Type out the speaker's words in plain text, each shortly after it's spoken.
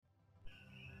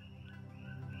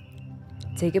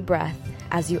Take a breath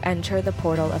as you enter the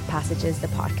portal of Passages, the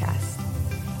podcast,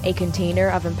 a container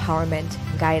of empowerment,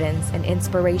 guidance, and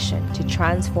inspiration to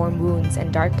transform wounds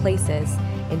and dark places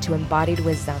into embodied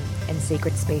wisdom and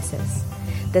sacred spaces.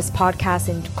 This podcast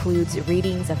includes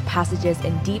readings of passages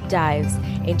and deep dives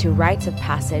into rites of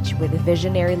passage with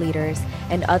visionary leaders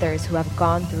and others who have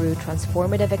gone through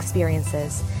transformative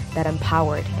experiences that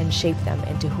empowered and shaped them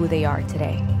into who they are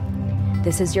today.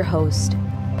 This is your host,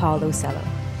 Paul Ocello.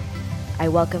 I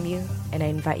welcome you and I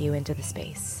invite you into the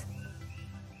space.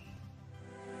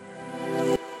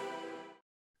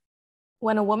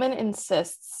 When a woman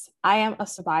insists, "I am a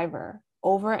survivor,"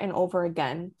 over and over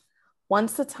again,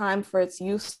 once the time for its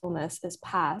usefulness is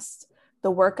past,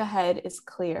 the work ahead is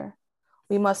clear.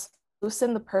 We must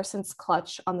loosen the person's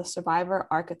clutch on the survivor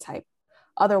archetype.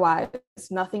 Otherwise,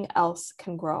 nothing else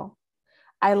can grow.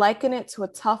 I liken it to a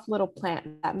tough little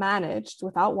plant that managed,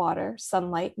 without water,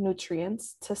 sunlight,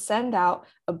 nutrients, to send out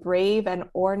a brave and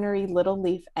ornery little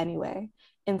leaf anyway,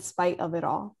 in spite of it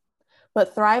all.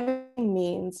 But thriving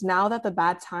means, now that the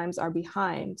bad times are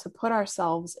behind, to put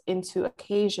ourselves into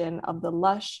occasion of the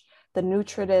lush, the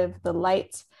nutritive, the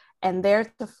light, and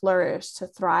there to flourish, to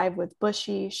thrive with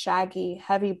bushy, shaggy,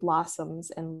 heavy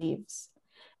blossoms and leaves.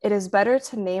 It is better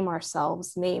to name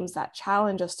ourselves names that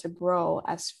challenge us to grow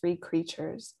as free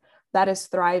creatures. That is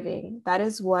thriving. That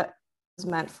is what is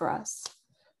meant for us.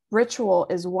 Ritual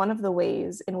is one of the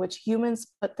ways in which humans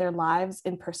put their lives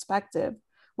in perspective,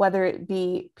 whether it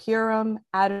be Purim,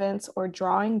 Advent, or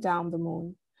drawing down the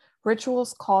moon.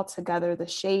 Rituals call together the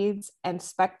shades and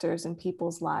specters in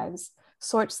people's lives,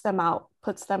 sorts them out,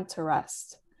 puts them to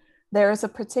rest. There is a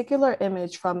particular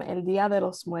image from El Día de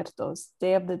los Muertos,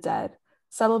 Day of the Dead,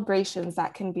 celebrations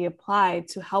that can be applied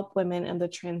to help women in the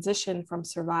transition from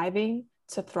surviving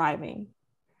to thriving.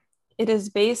 It is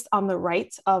based on the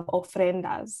rite of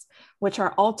ofrendas, which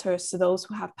are altars to those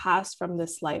who have passed from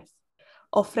this life.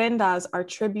 Ofrendas are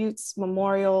tributes,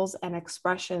 memorials, and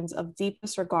expressions of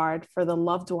deepest regard for the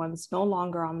loved ones no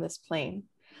longer on this plane.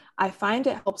 I find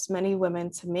it helps many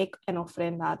women to make an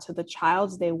ofrenda to the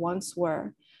child they once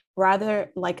were,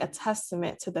 rather like a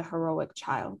testament to the heroic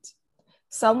child.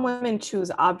 Some women choose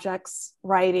objects,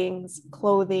 writings,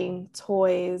 clothing,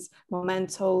 toys,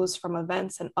 mementos from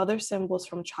events, and other symbols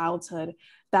from childhood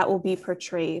that will be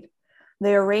portrayed.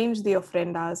 They arrange the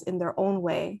ofrendas in their own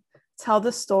way, tell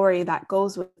the story that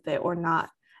goes with it or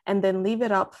not, and then leave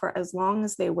it up for as long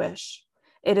as they wish.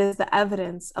 It is the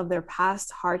evidence of their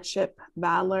past hardship,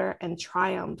 valor, and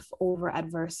triumph over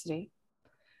adversity.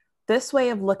 This way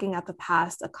of looking at the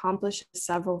past accomplishes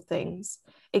several things.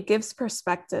 It gives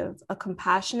perspective, a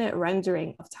compassionate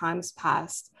rendering of times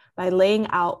past by laying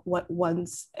out what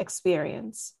one's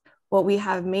experienced, what we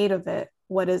have made of it,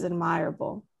 what is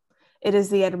admirable. It is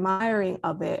the admiring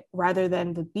of it rather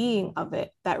than the being of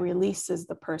it that releases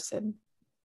the person.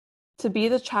 To be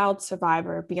the child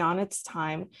survivor beyond its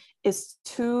time is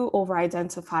too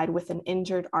over-identified with an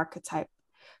injured archetype.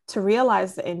 To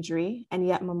realize the injury and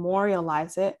yet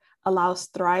memorialize it allows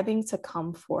thriving to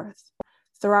come forth.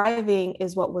 Thriving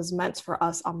is what was meant for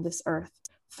us on this earth.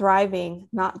 Thriving,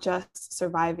 not just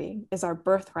surviving, is our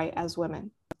birthright as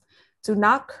women. Do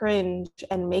not cringe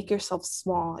and make yourself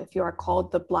small if you are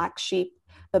called the black sheep,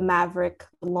 the maverick,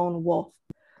 the lone wolf.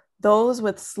 Those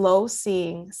with slow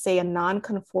seeing say a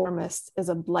nonconformist is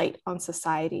a blight on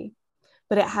society.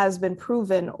 But it has been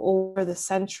proven over the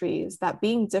centuries that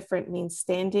being different means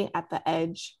standing at the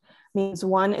edge, means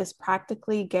one is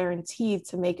practically guaranteed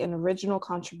to make an original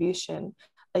contribution,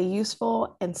 a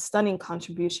useful and stunning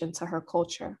contribution to her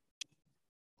culture.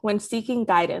 When seeking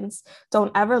guidance,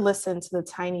 don't ever listen to the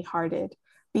tiny-hearted.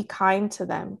 Be kind to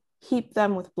them, heap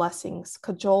them with blessings,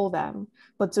 cajole them,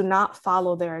 but do not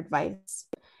follow their advice.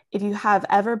 If you have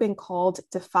ever been called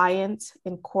defiant,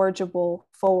 incorrigible,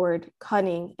 forward,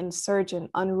 cunning,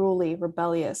 insurgent, unruly,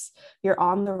 rebellious, you're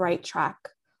on the right track.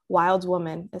 Wild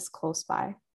woman is close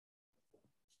by.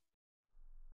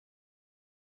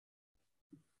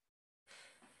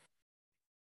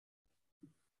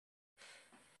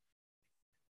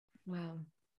 Wow.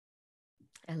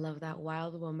 I love that.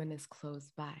 Wild woman is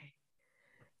close by.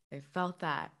 I felt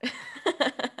that.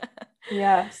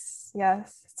 Yes.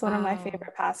 It's one of my Wow.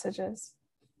 favorite passages.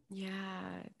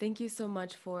 Yeah. Thank you so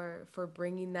much for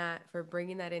bringing that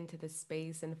into the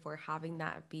space and for having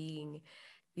that being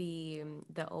the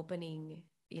opening,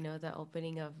 the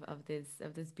opening of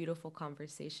this beautiful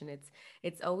conversation.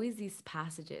 It's always these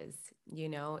passages,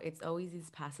 it's always these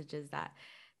passages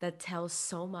that tell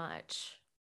so much,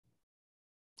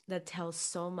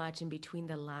 in between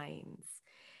the lines,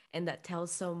 and that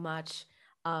tells so much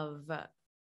of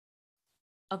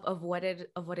of what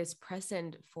is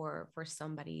present for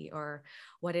somebody, or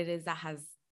what it is that has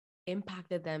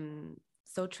impacted them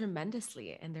so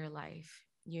tremendously in their life,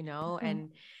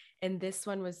 and this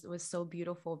one was so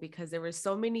beautiful because there were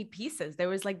so many pieces. There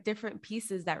was like different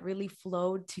pieces that really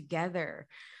flowed together,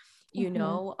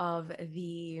 of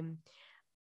the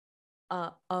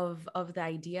of the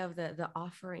idea of the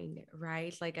offering,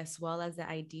 right? Like, as well as the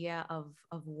idea of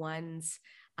one's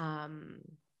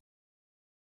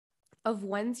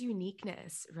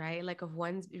uniqueness, right? Like, of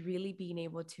one's really being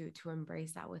able to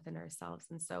embrace that within ourselves.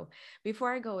 And so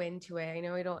before I go into it, I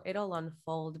know it'll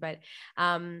unfold, but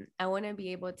I want to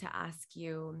be able to ask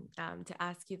you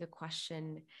the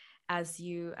question, as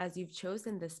you've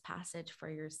chosen this passage for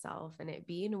yourself and it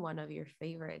being one of your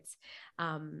favorites,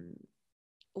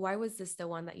 why was this the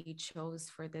one that you chose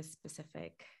for this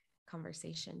specific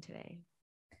conversation today?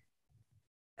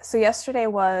 So yesterday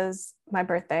was my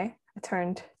birthday. I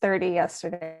turned 30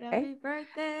 yesterday. Happy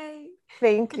birthday.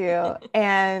 Thank you.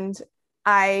 And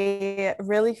I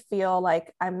really feel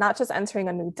like I'm not just entering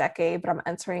a new decade, but I'm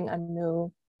entering a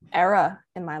new era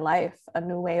in my life, a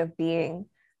new way of being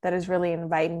that is really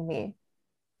inviting me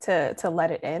to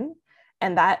let it in.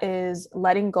 And that is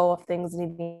letting go of things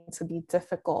needing to be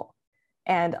difficult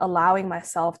and allowing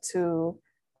myself to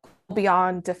go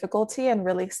beyond difficulty and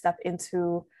really step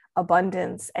into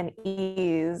abundance and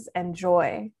ease and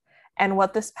joy. And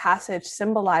what this passage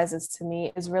symbolizes to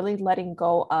me is really letting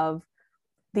go of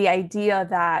the idea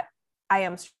that I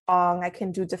am strong, I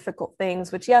can do difficult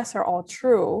things, which, yes, are all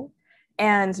true.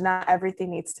 And not everything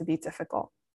needs to be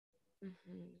difficult.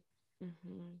 Mm-hmm.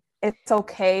 Mm-hmm. It's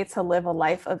okay to live a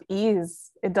life of ease.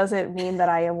 It doesn't mean that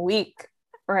I am weak,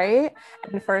 right?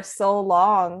 And for so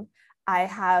long, I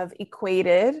have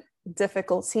equated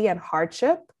difficulty and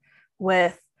hardship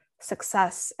with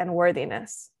success and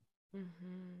worthiness.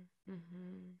 Mm-hmm.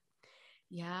 Mm-hmm.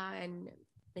 Yeah, and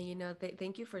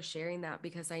thank you for sharing that,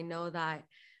 because I know that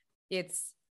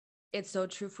it's so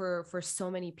true for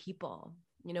so many people,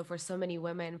 for so many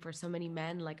women, for so many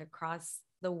men, like across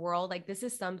the world. Like, this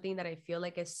is something that I feel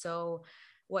like is so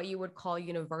what you would call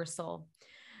universal,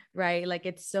 right? Like,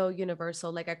 it's so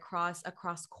universal, like across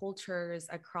cultures,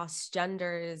 across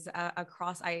genders,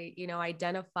 across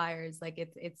identifiers. Like,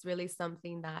 it's really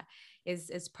something that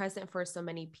is present for so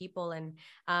many people. And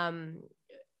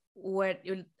what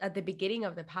at the beginning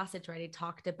of the passage, right, it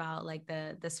talked about like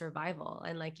the survival,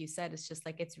 and like you said, it's just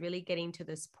like it's really getting to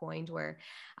this point where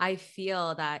I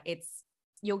feel that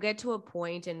you'll get to a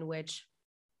point in which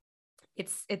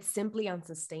it's simply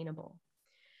unsustainable,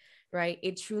 right?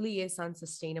 It truly is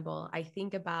unsustainable. I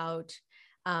think about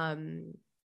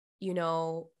you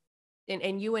know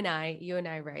and you and I,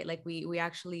 right, like we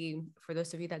actually, for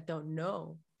those of you that don't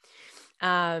know,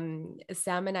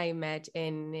 Sam and I met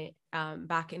in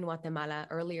back in Guatemala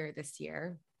earlier this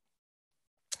year,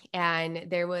 and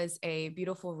there was a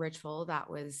beautiful ritual that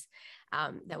was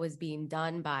being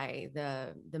done by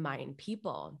the Mayan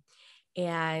people,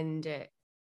 and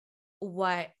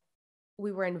what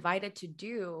we were invited to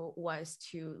do was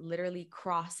to literally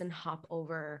cross and hop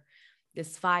over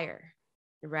this fire,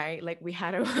 right? Like, we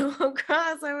had to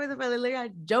cross over the fire, literally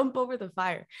had to jump over the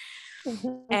fire.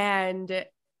 Mm-hmm. And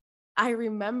I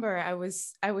remember I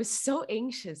was so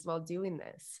anxious while doing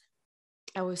this.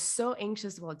 I was so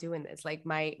anxious while doing this. Like,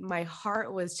 my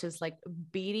heart was just like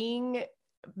beating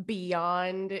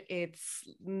beyond its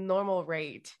normal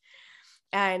rate.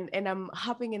 And I'm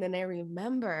hopping in, and I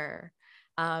remember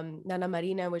Nana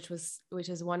Marina, which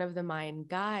is one of the Mayan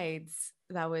guides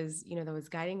that was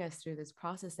guiding us through this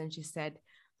process. And she said,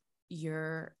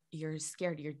 you're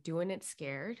scared. You're doing it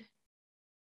scared.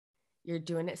 You're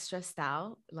doing it stressed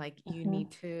out. Like, you Mm-hmm.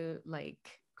 need to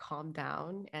like calm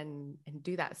down and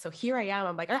do that. So here I am.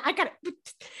 I'm like, I got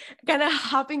it, kind of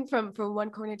hopping from one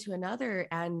corner to another.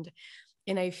 And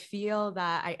I feel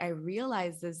that I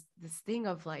realize this thing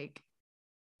of like,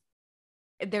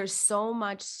 there's so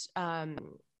much that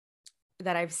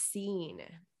I've seen,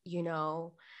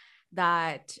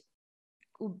 that,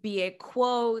 be it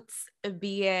quotes,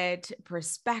 be it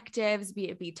perspectives, be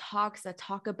it talks that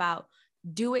talk about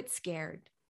do it scared,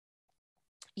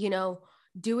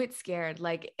 do it scared.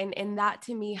 Like, and that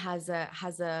to me has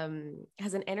an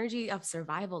energy of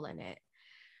survival in it,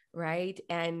 right?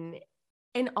 And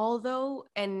although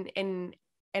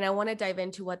and I want to dive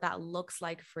into what that looks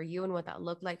like for you and what that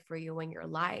looked like for you in your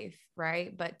life,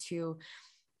 right? But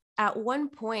at one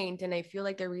point, and I feel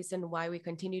like the reason why we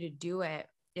continue to do it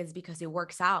is because it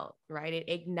works out, right? It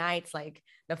ignites like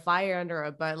the fire under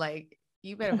a butt. Like,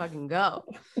 you better fucking go.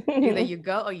 Either you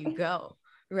go or you go,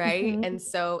 right? Mm-hmm. And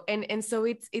so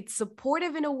it's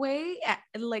supportive in a way,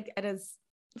 like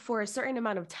for a certain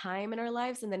amount of time in our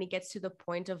lives. And then it gets to the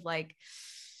point of like,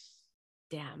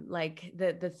 damn, like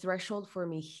the threshold for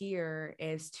me here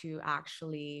is to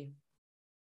actually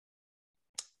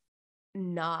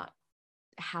not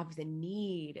have the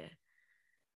need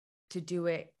to do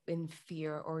it in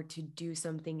fear or to do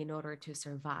something in order to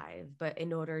survive, but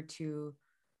in order to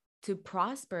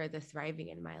prosper the thriving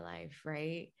in my life,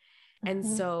 right? And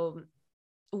so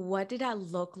what did that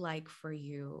look like for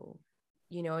you?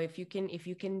 You know, if you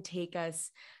can take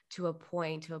us to a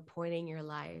point in your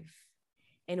life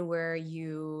and where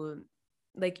you,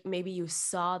 like, maybe you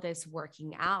saw this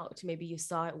working out, maybe you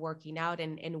saw it working out,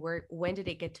 and where, when did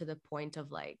it get to the point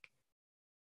of like,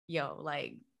 yo,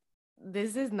 like,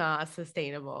 this is not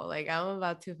sustainable, like I'm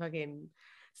about to fucking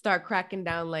start cracking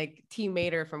down like Team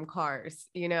Mater from Cars,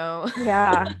 you know?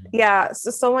 Yeah.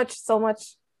 So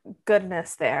much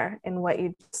goodness there in what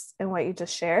you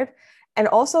just shared. And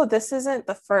also, this isn't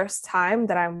the first time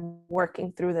that I'm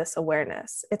working through this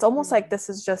awareness. It's almost like this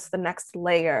is just the next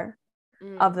layer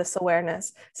of this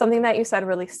awareness. Something that you said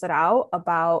really stood out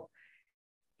about,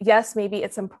 yes, maybe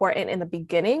it's important in the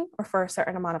beginning or for a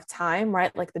certain amount of time,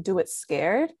 right? Like the do it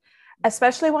scared,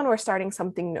 especially when we're starting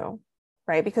something new,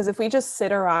 right? Because if we just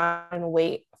sit around and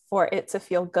wait for it to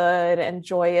feel good and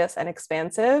joyous and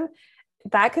expansive,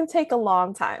 that can take a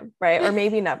long time, right? Or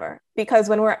maybe never, because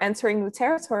when we're entering new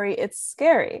territory, it's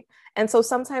scary. And so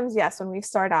sometimes, yes, when we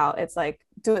start out, it's like,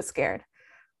 do it scared,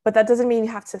 but that doesn't mean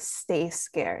you have to stay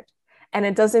scared. And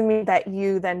it doesn't mean that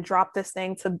you then drop this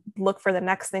thing to look for the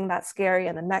next thing that's scary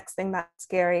and the next thing that's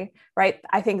scary, right?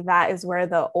 I think that is where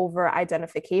the over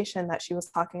identification that she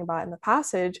was talking about in the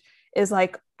passage is,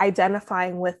 like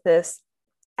identifying with this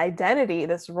identity,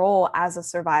 this role as a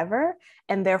survivor,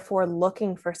 and therefore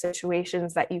looking for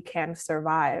situations that you can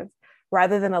survive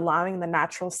rather than allowing the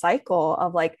natural cycle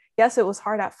of like, yes, it was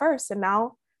hard at first, and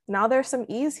now there's some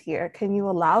ease here. Can you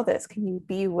allow this? Can you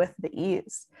be with the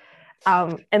ease?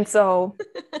 And so,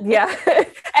 yeah.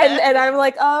 and I'm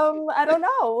like, I don't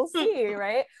know, we'll see,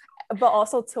 right? But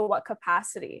also, to what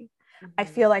capacity? I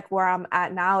feel like where I'm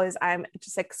at now is I'm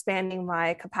just expanding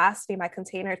my capacity, my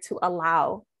container, to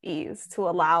allow ease, to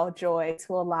allow joy,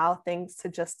 to allow things to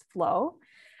just flow.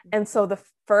 And so the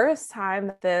first time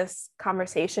that this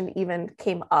conversation even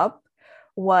came up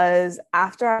was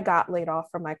after I got laid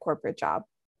off from my corporate job.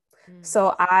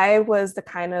 So I was the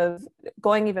kind of,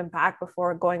 going even back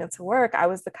before going into work, I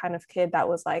was the kind of kid that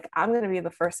was like, I'm going to be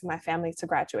the first in my family to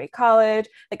graduate college.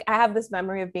 Like, I have this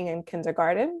memory of being in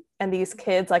kindergarten and these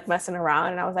kids like messing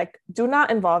around. And I was like, do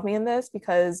not involve me in this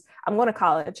because I'm going to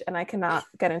college and I cannot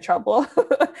get in trouble.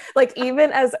 Like,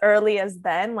 even as early as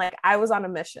then, like I was on a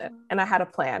mission and I had a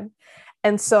plan.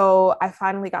 And so I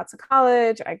finally got to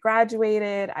college, I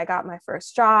graduated, I got my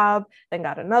first job, then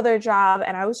got another job.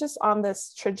 And I was just on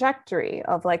this trajectory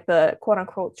of like the quote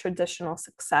unquote traditional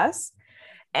success.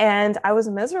 And I was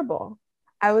miserable.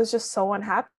 I was just so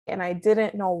unhappy. And I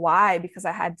didn't know why, because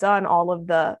I had done all of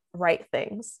the right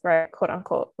things, right? Quote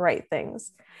unquote, right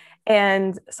things.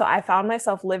 And so I found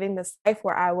myself living this life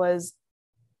where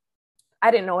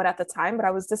I didn't know it at the time, but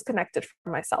I was disconnected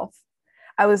from myself.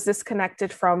 I was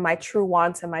disconnected from my true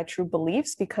wants and my true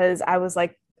beliefs because I was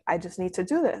like, I just need to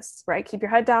do this, right? Keep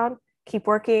your head down, keep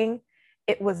working.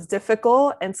 It was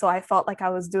difficult. And so I felt like I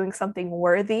was doing something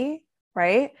worthy,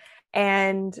 right?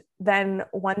 And then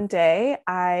one day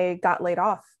I got laid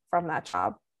off from that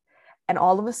job. And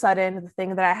all of a sudden, the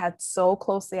thing that I had so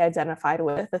closely identified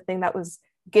with, the thing that was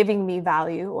giving me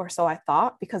value, or so I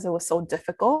thought, because it was so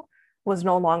difficult, was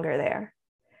no longer there.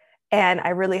 And I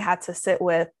really had to sit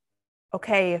with,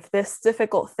 okay, if this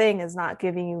difficult thing is not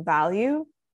giving you value,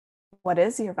 what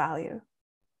is your value?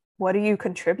 What are you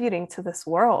contributing to this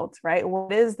world, right?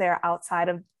 What is there outside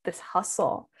of this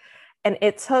hustle? And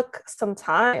it took some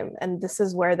time. And this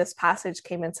is where this passage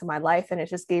came into my life. And it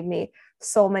just gave me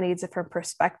so many different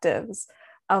perspectives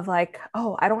of like,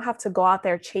 oh, I don't have to go out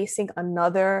there chasing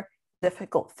another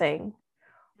difficult thing.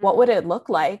 What would it look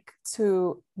like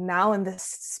to now in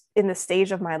this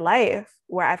stage of my life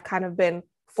where I've kind of been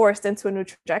forced into a new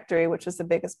trajectory, which is the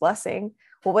biggest blessing?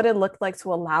 What would it look like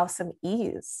to allow some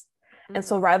ease? And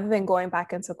so rather than going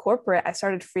back into corporate, I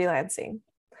started freelancing.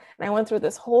 And I went through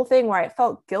this whole thing where I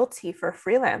felt guilty for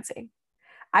freelancing.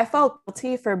 I felt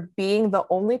guilty for being the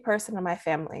only person in my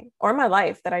family or my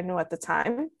life that I knew at the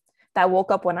time that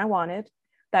woke up when I wanted,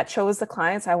 that chose the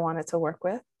clients I wanted to work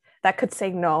with, that could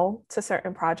say no to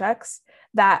certain projects,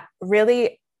 that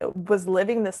really was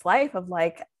living this life of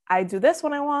like, I do this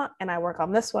when I want and I work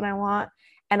on this when I want.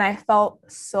 And I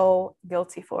felt so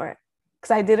guilty for it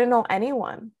because I didn't know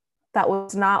anyone that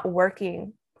was not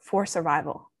working for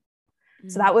survival.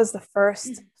 So that was the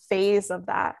first phase of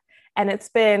that. And it's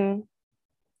been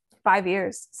 5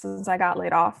 years since I got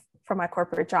laid off from my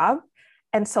corporate job.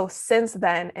 And so since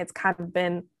then, it's kind of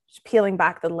been peeling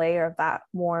back the layer of that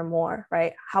more and more,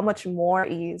 right? How much more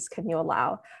ease can you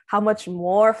allow? How much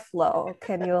more flow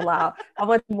can you allow? How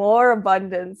much more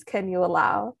abundance can you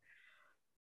allow?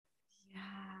 Yeah.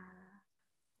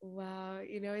 Wow.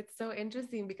 It's so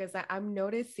interesting because I'm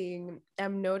noticing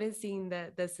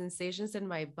the sensations in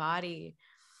my body,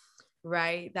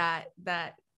 right? That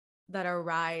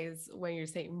arise when you're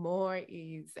saying more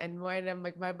ease and more, and I'm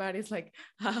like, my body's like,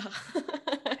 I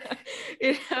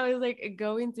was like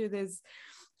going through this,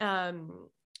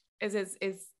 is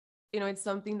it's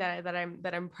something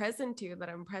that I'm present to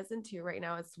right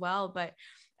now as well.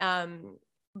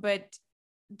 But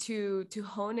to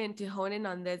hone in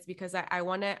on this, because I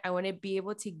want to be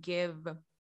able to give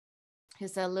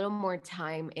just a little more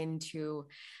time into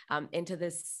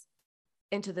this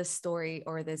story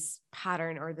or this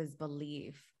pattern or this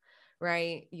belief,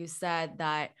 right? You said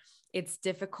that it's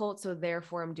difficult, so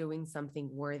therefore I'm doing something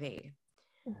worthy,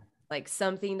 like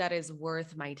something that is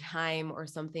worth my time, or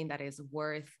something that is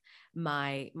worth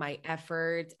my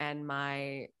effort and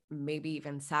my maybe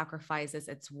even sacrifices.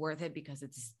 It's worth it because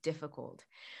it's difficult.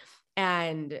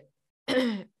 And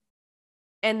and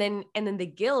then the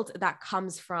guilt that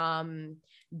comes from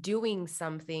doing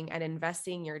something and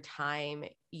investing your time,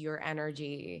 your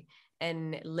energy,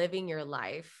 and living your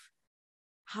life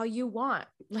how you want,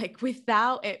 like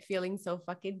without it feeling so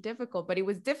fucking difficult. But it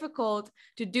was difficult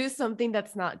to do something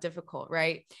that's not difficult,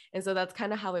 right? And so that's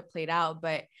kind of how it played out.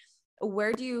 But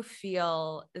where do you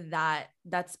feel that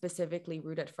that's specifically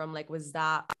rooted from? Like, was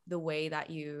that the way that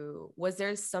was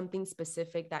there something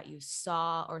specific that you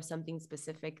saw, or something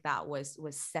specific that was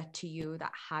said to you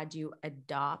that had you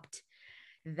adopt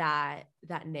that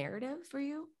narrative for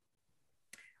you?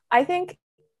 I think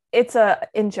it's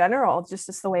in general,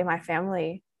 just the way my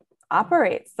family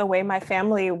operates, the way my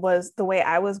family was, the way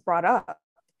I was brought up.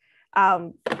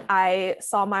 I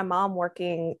saw my mom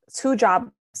working 2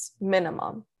 jobs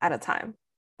minimum at a time.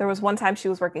 There was one time she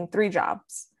was working 3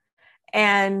 jobs.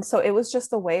 And so it was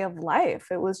just a way of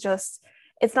life.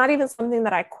 It's not even something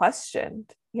that I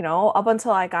questioned, up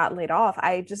until I got laid off.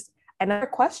 I never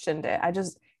questioned it.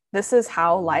 This is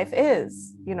how life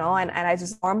is, and I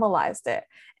just normalized it.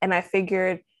 And I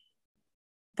figured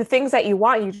the things that you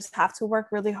want, you just have to work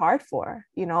really hard for.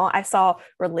 I saw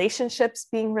relationships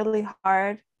being really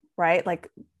hard, right? Like,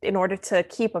 in order to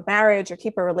keep a marriage or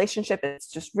keep a relationship, it's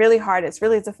just really hard. It's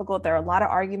really difficult. There are a lot of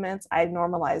arguments. I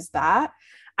normalized that.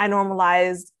 I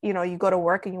normalized, you go to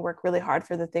work and you work really hard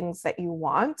for the things that you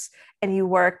want, and you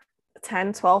work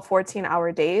 10, 12,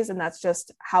 14-hour days. And that's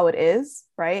just how it is,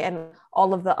 right? And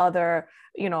all of the other,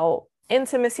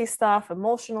 intimacy stuff,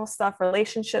 emotional stuff,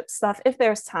 relationship stuff, if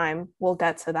there's time, we'll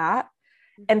get to that.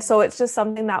 And so it's just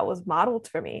something that was modeled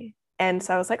for me. And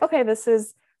so I was like, okay, this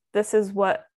is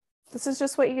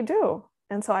just what you do.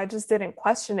 And so I just didn't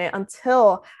question it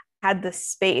until I had the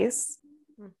space,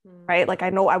 right? Like, I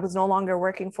know I was no longer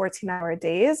working 14-hour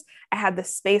days. I had the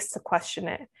space to question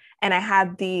it. And I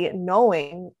had the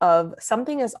knowing of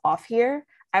something is off here.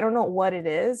 I don't know what it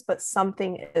is, but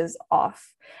something is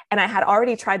off. And I had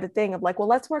already tried the thing of like, well,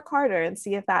 let's work harder and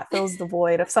see if that fills the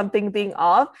void of something being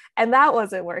off. And that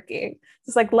wasn't working.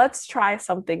 It's like, let's try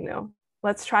something new.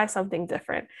 Let's try something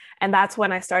different. And that's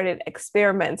when I started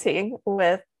experimenting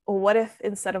with, what if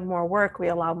instead of more work, we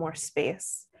allow more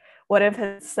space? What if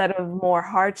instead of more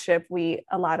hardship, we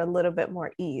allowed a little bit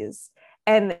more ease?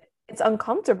 And it's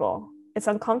uncomfortable. It's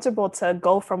uncomfortable to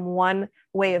go from one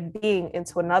way of being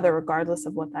into another, regardless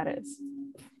of what that is.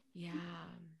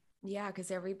 Yeah,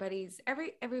 because everybody's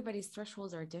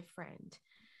thresholds are different,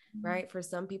 right? For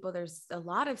some people, there's a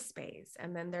lot of space,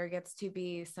 and then there gets to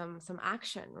be some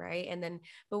action, right?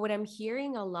 But what I'm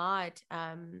hearing a lot,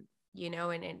 and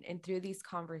through these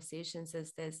conversations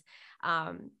is this,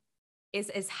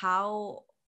 is how,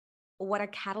 what a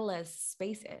catalyst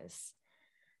space is.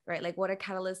 Right? Like, what a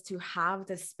catalyst to have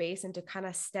the space and to kind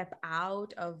of step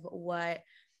out of what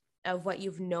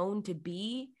you've known to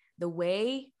be the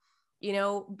way,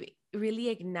 really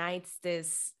ignites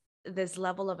this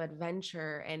level of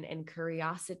adventure and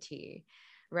curiosity.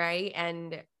 Right.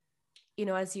 And,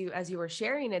 as you were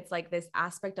sharing, it's like this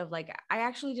aspect of like, I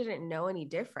actually didn't know any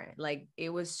different. Like, it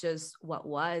was just what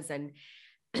was. And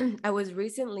I was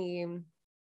recently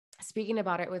speaking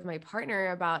about it with my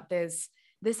partner about this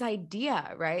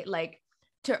idea, right? Like,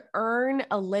 to earn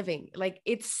a living, like,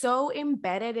 it's so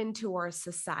embedded into our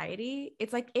society.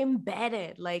 It's like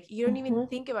embedded, like, you don't even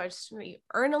think about it. Just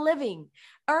earn a living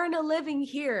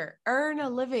here, earn a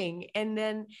living. And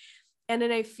then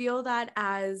I feel that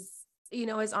as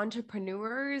as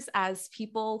entrepreneurs, as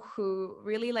people who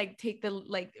really like take the,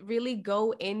 like really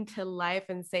go into life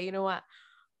and say, you know what,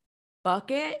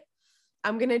 fuck it,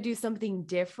 I'm going to do something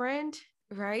different.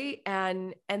 Right.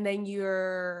 And then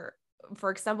you're,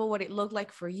 for example, what it looked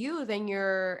like for you, then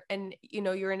you're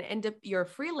you're a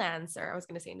freelancer. I was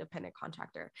going to say independent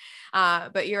contractor,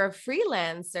 but you're a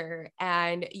freelancer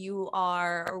and you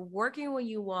are working when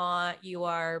you want. You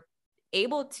are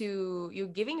you're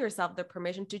giving yourself the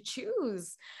permission to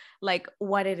choose like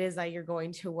what it is that you're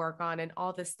going to work on and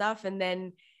all this stuff. And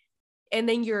then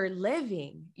you're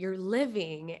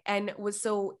living. And was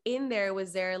so in there,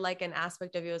 was there like an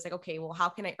aspect of you was like, okay, well, how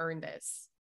can I earn this?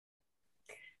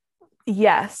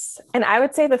 Yes. And I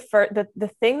would say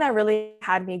the thing that really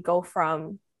had me go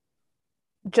from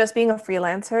just being a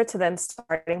freelancer to then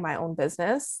starting my own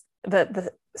business,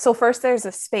 so first there's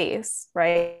a space,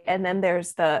 right? And then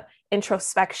there's the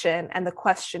introspection and the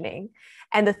questioning.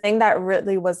 And the thing that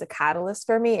really was the catalyst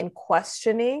for me in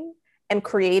questioning and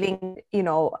creating,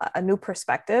 a new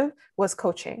perspective was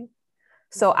coaching.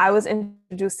 So I was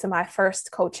introduced to my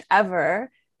first coach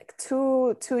ever, like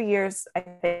two years, I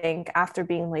think, after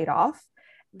being laid off.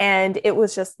 And it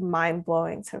was just mind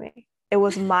blowing to me. It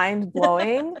was mind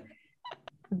blowing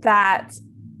that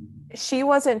she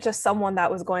wasn't just someone that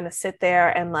was going to sit there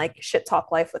and like shit talk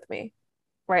life with me,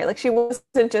 right? Like she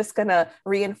wasn't just going to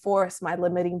reinforce my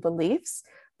limiting beliefs,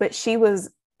 but she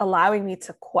was allowing me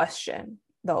to question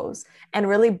those and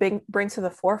really bring to the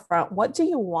forefront, what do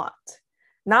you want?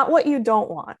 Not what you don't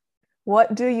want.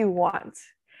 What do you want?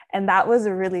 And that was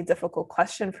a really difficult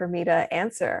question for me to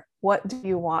answer. What do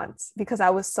you want? Because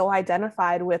I was so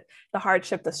identified with the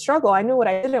hardship, the struggle. I knew what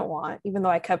I didn't want, even though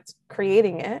I kept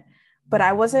creating it, but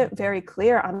I wasn't very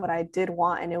clear on what I did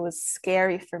want. And it was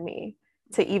scary for me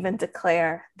to even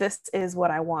declare, this is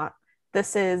what I want.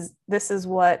 This is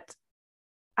what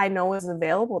I know is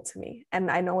available to me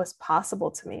and I know is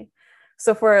possible to me.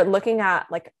 So if we're looking at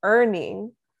like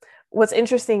earning, what's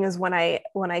interesting is when I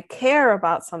care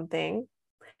about something,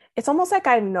 it's almost like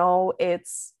I know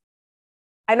it's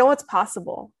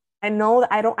possible. I know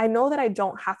that I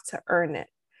don't have to earn it.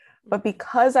 But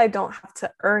because I don't have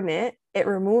to earn it, it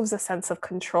removes a sense of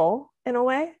control in a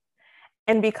way.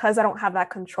 And because I don't have that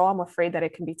control, I'm afraid that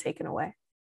it can be taken away.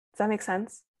 Does that make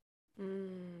sense?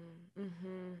 Can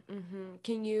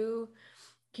you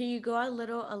go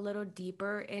a little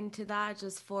deeper into that,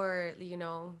 just for,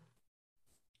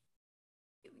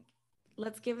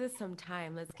 let's give this some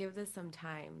time.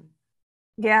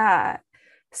 Yeah.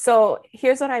 So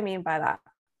here's what I mean by that.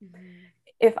 Mm-hmm.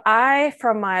 If I,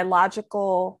 from my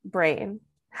logical brain,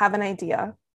 have an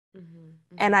idea,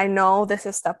 and I know this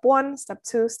is step 1, step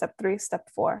 2, step 3, step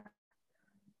 4,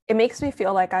 it makes me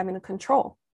feel like I'm in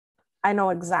control. I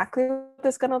know exactly what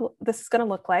this is gonna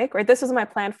look like, right? This was my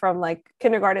plan from like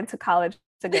kindergarten to college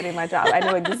to getting my job. I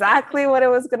knew exactly what it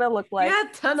was gonna look like. You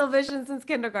had tunnel vision since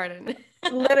kindergarten.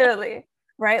 Literally,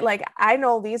 right? Like I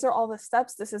know these are all the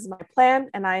steps. This is my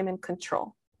plan, and I am in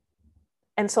control.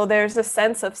 And so there's a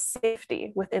sense of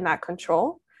safety within that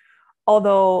control,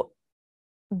 although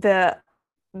the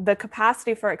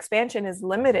capacity for expansion is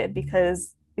limited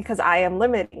because I am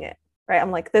limiting it, right?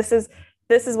 I'm like, this is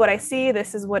what I see,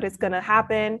 this is what is going to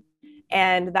happen,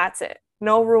 and that's it.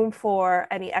 No room for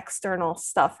any external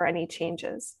stuff or any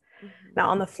changes. Now,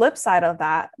 on the flip side of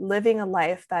that, living a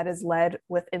life that is led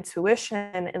with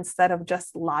intuition instead of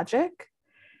just logic,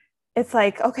 it's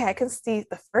like, okay, I can see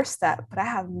the first step, but I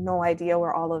have no idea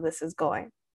where all of this is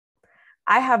going.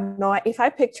 If I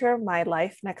picture my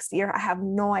life next year, I have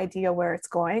no idea where it's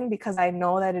going because I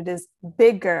know that it is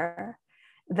bigger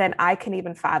than I can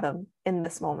even fathom in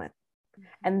this moment.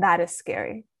 And that is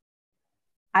scary.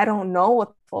 I don't know what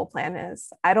the full plan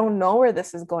is. I don't know where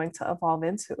this is going to evolve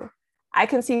into. I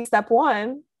can see step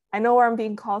 1. I know where I'm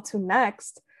being called to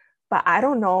next, but I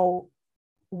don't know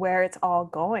where it's all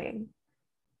going.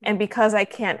 And because I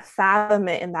can't fathom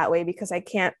it in that way, because I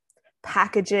can't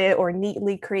package it or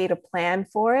neatly create a plan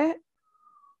for it,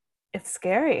 it's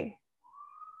scary.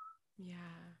 Yeah.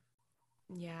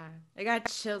 I got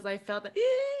chills. I felt that.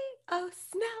 Oh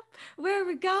snap! Where are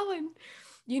we going?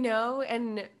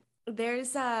 And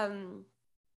there's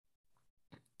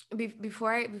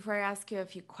before I ask you a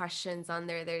few questions on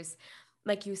there, there's,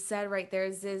 like you said, right,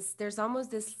 there's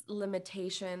almost this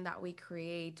limitation that we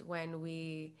create when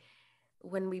we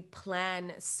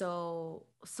plan so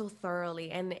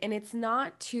thoroughly, and it's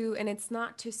not to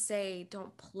say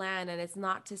don't plan, and it's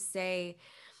not to say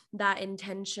that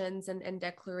intentions and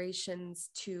declarations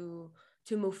to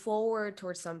move forward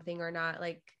towards something or not,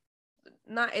 like,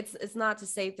 not it's not to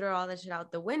say throw all that shit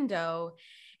out the window.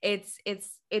 It's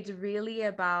really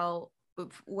about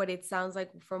what it sounds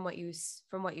like from what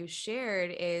you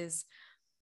shared is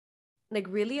like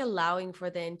really allowing for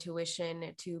the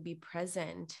intuition to be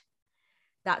present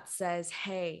that says,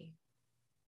 hey,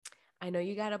 I know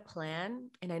you got a plan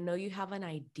and I know you have an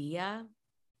idea,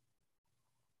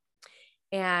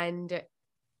 and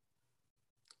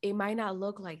it might not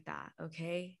look like that,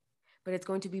 okay? But it's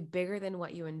going to be bigger than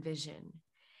what you envision.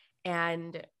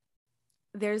 And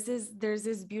there's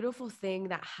this beautiful thing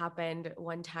that happened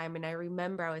one time, and I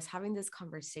remember I was having this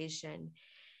conversation,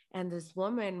 and this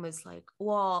woman was like,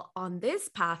 well, on this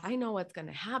path I know what's going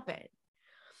to happen,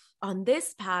 on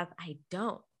this path I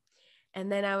don't.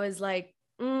 And then I was like,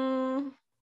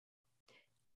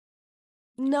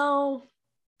 no,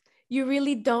 you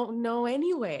really don't know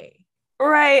anyway.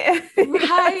 Right.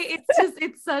 Right.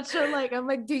 It's such a like, I'm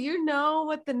like, do you know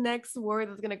what the next word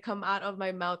that's going to come out of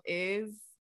my mouth is?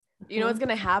 You know what's going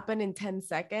to happen in 10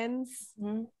 seconds?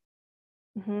 Mm-hmm.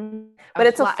 Mm-hmm. But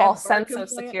it's a false sense of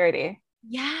security.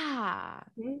 Yeah.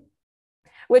 Mm-hmm.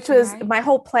 Which was my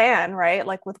whole plan, right?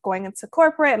 Like with going into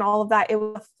corporate and all of that, it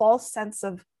was a false sense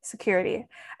of security.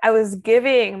 I was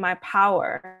giving my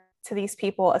power to these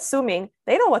people, assuming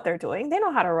they know what they're doing. They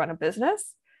know how to run a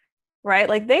business, right?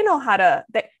 Like they know how to,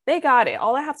 they got it.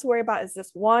 All I have to worry about is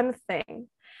this one thing.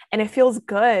 And it feels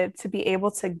good to be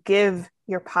able to give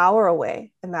your power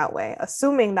away in that way,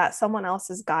 assuming that someone else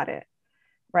has got it,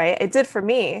 right? It did for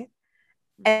me.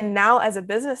 And now as a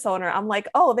business owner, I'm like,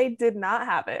 oh, they did not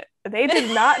have it. They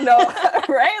did not know,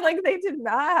 right? Like they did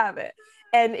not have it.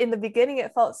 And in the beginning,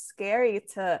 it felt scary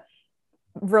to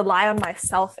rely on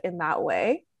myself in that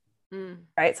way,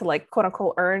 right? To like, quote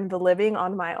unquote, earn the living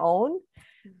on my own.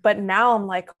 But now I'm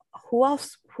like, who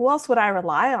else would I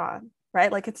rely on?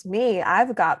 Right? Like it's me,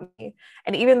 I've got me.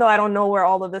 And even though I don't know where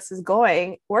all of this is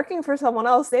going, working for someone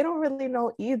else, they don't really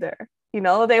know either.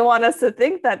 They want us to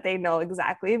think that they know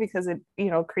exactly because it,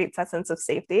 creates that sense of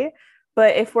safety.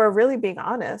 But if we're really being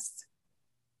honest,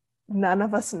 none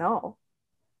of us know.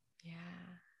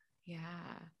 Yeah.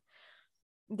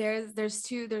 There's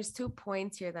two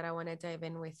points here that I want to dive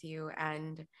in with you,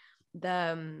 and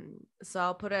so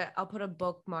I'll put a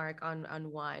bookmark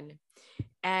on one.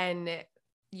 And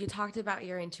you talked about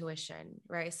your intuition,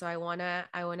 right? So I want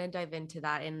to dive into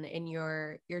that in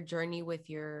your journey with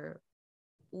your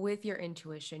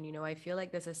intuition. I feel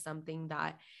like this is something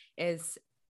that is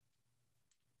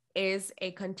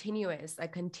a continuous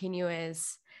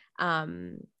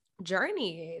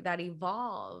journey that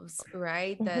evolves,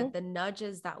 right? The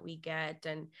nudges that we get,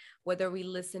 and whether we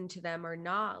listen to them or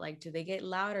not, like, do they get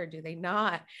louder, do they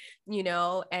not,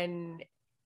 and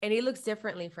it looks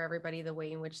differently for everybody, the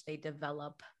way in which they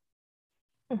develop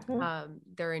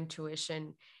their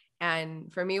intuition.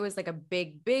 And for me, it was like a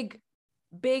big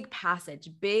passage,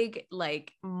 big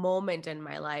like moment in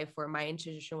my life where my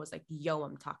intuition was like, yo,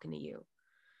 I'm talking to you.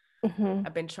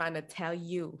 I've been trying to tell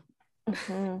you,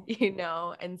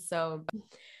 and so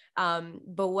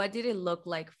but what did it look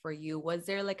like for you? Was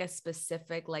there like a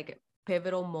specific like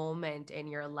pivotal moment in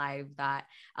your life that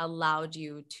allowed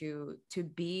you to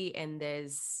be in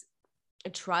this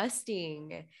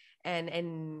trusting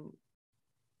and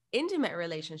intimate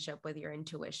relationship with your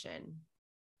intuition?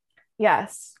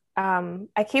 Yes.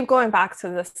 I keep going back to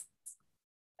this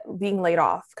being laid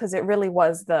off because it really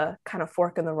was the kind of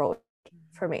fork in the road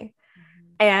for me.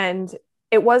 And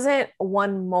it wasn't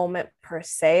one moment per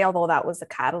se, although that was the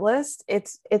catalyst.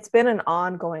 It's been an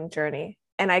ongoing journey,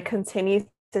 and I continue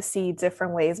to see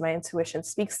different ways my intuition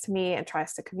speaks to me and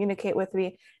tries to communicate with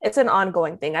me. It's an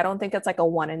ongoing thing. I don't think it's like a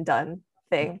one and done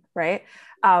thing, right?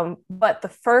 But the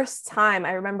first time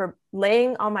I remember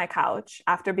laying on my couch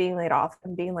after being laid off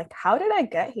and being like, how did I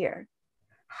get here?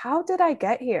 How did I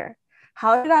get here?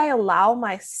 How did I allow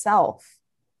myself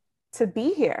to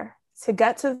be here, to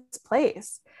get to this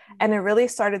place? And it really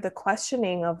started the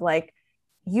questioning of like,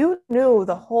 you knew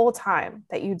the whole time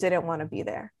that you didn't want to be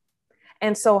there.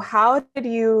 And so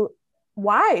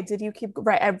why did you keep,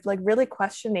 right? I'm like really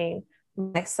questioning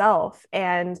myself,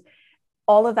 and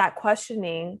all of that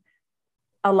questioning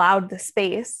allowed the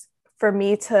space for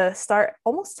me to start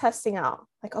almost testing out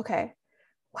like, okay,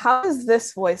 how is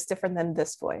this voice different than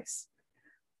this voice?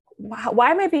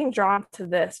 Why am I being drawn to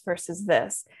this versus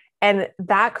this? And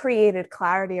that created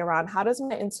clarity around, how does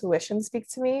my intuition speak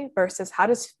to me versus how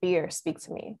does fear speak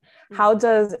to me? How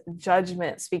does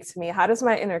judgment speak to me? How does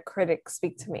my inner critic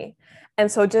speak to me?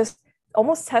 And so just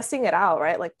almost testing it out,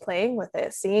 right? Like playing with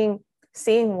it, seeing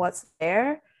what's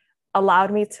there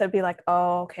allowed me to be like,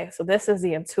 oh, okay, so this is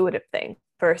the intuitive thing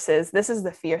versus this is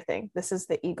the fear thing. This is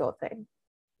the ego thing.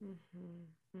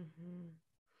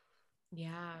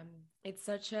 Yeah, it's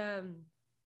such a,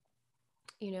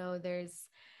 there's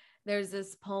There's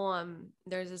this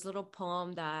little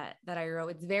poem that I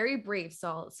wrote. It's very brief,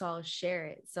 so I'll share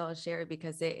it.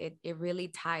 Because it really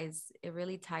ties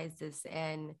this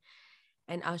in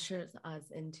and ushers us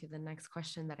into the next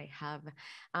question that I have.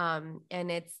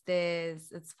 And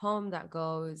it's poem that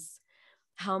goes,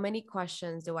 how many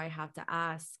questions do I have to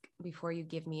ask before you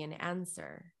give me an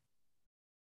answer?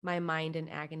 My mind in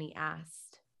agony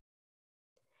asked.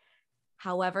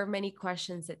 However many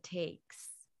questions it takes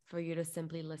for you to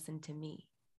simply listen to me,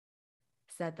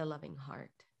 said the loving heart.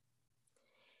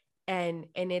 And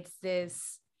it's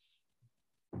this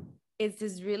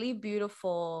really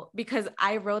beautiful, because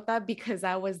I wrote that because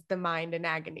I was the mind in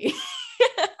agony.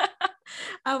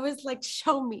 I was like,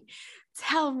 show me,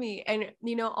 tell me, and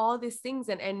all these things,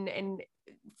 and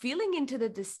feeling into the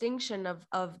distinction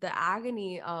of the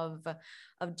agony of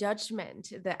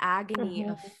judgment, the agony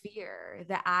of fear,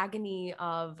 the agony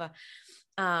of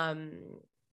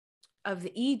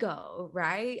the ego,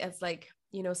 right? It's like,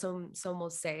 some will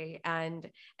say, and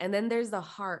then there's the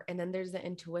heart, and then there's the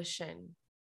intuition.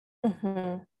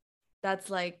 That's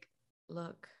like,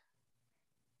 look,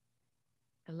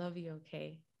 I love you,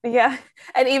 okay? Yeah.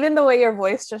 And even the way your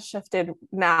voice just shifted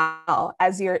now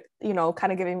as you're,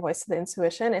 kind of giving voice to the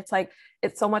intuition, it's like,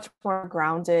 it's so much more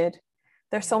grounded.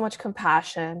 There's so much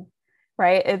compassion,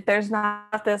 right? There's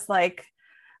not this like,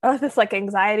 oh, this like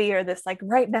anxiety or this like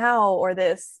right now, or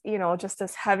this, just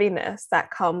this heaviness that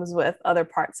comes with other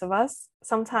parts of us.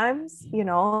 Sometimes,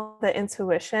 the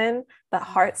intuition, the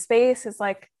heart space is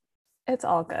like, it's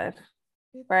all good,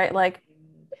 right? Like,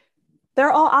 they're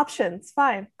all options.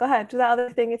 Fine, go ahead, do that other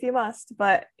thing if you must,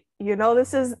 but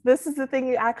this is the thing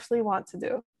you actually want to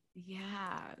do.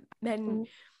 Yeah. And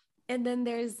then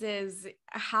there's this,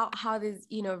 how this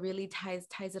really ties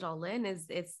it all in, is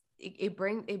it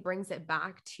brings it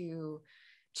back to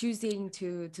choosing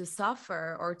to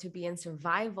suffer or to be in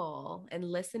survival, and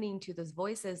listening to those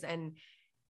voices, and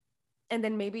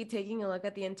then maybe taking a look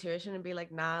at the intuition and be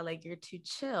like, nah, like, you're too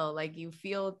chill. Like, you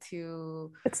feel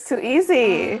too, it's too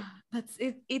easy. That's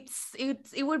it.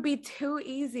 It would be too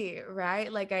easy, right?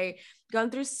 Like, I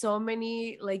gone through so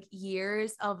many like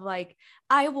years of like,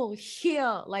 I will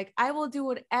heal. Like, I will do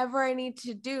whatever I need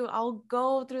to do. I'll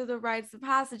go through the rites of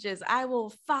passages. I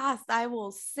will fast. I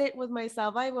will sit with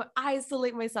myself. I will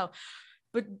isolate myself.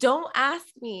 But don't ask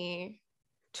me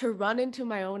to run into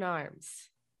my own arms.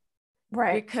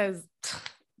 Right. Because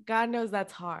God knows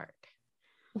that's hard.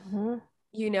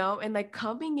 And like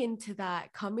coming into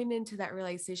that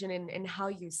realization, and how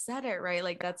you said it, right?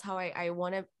 Like, that's how I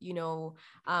want to,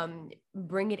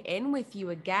 bring it in with you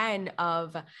again,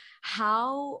 of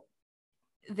how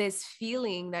this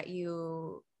feeling that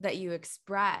you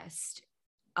expressed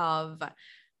of,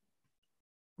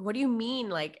 what do you mean?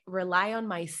 Like, rely on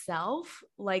myself?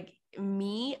 Like,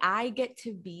 me, I get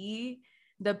to be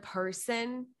the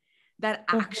person that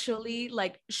actually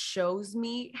like shows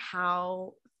me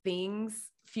how things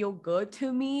feel good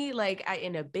to me, like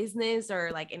in a business or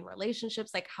like in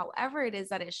relationships, like however it is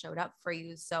that it showed up for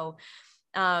you. So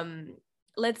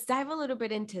let's dive a little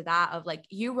bit into that, of like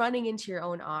you running into your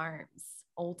own arms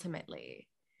ultimately.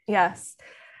 Yes.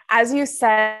 As you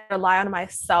said, rely on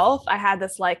myself, I had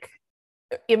this like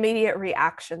immediate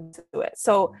reaction to it.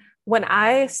 So when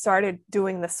I started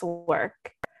doing this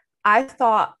work, I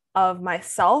thought of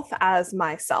myself as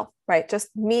myself, right?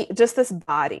 Just me, just this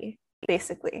body,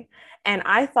 basically. And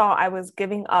I thought I was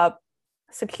giving up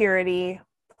security,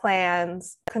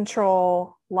 plans,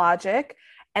 control, logic,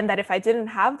 and that if I didn't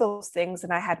have those things,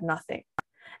 then I had nothing.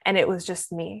 And it was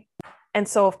just me. And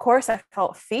so, of course, I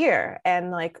felt fear and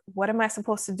like, what am I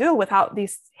supposed to do without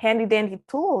these handy dandy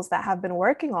tools that have been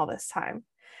working all this time?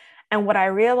 And what I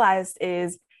realized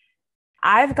is,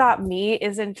 I've got me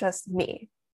isn't just me.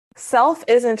 Self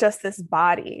isn't just this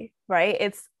body, right?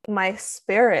 It's my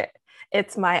spirit.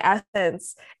 It's my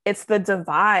essence. It's the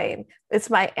divine. It's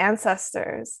my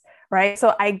ancestors, right?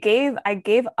 So I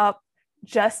gave up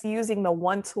just using the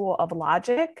one tool of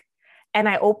logic, and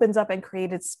I opened up and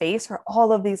created space for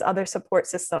all of these other support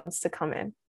systems to come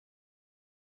in.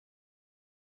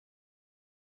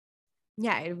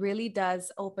 Yeah, it really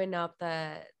does open up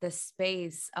the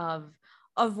space of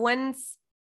when's,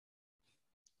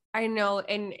 I know,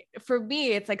 and for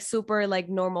me it's like super like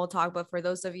normal talk, but for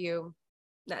those of you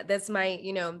that this might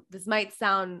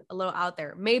sound a little out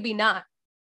there, maybe not,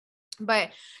 but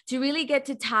to really get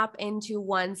to tap into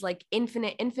one's like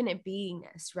infinite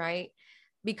beingness, right?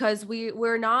 Because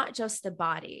we're not just a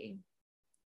body.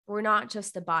 We're not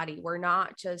just a body. We're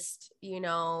not just,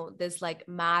 this like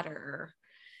matter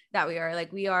that we are.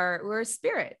 Like, we're a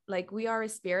spirit. Like, we are a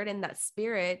spirit, and that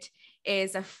spirit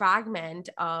is a fragment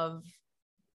of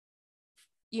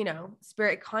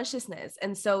spirit consciousness.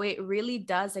 And so it really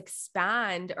does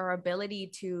expand our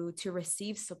ability to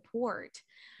receive support,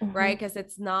 right? Because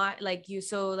it's not like you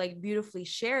so like beautifully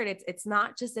shared. It's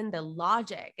not just in the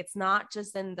logic. It's not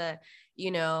just in the,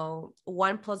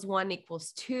 1 + 1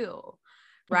 = 2,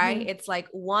 right? It's like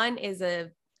one is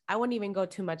I won't even go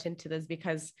too much into this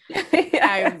because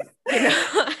I'm,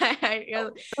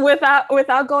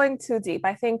 without going too deep,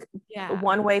 I think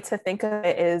one way to think of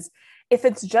it is if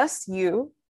it's just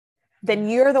you, then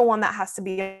you're the one that has to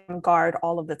be on guard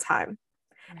all of the time.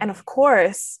 And of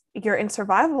course, you're in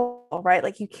survival, right?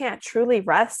 Like you can't truly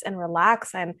rest and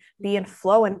relax and be in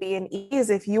flow and be in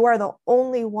ease if you are the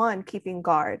only one keeping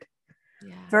guard.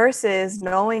 Versus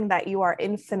knowing that you are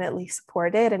infinitely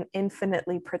supported and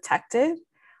infinitely protected.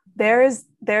 There's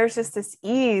just this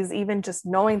ease, even just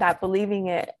knowing that, believing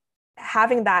it,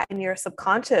 having that in your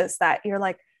subconscious, that you're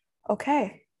like,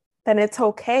 okay, then it's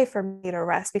okay for me to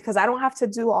rest because I don't have to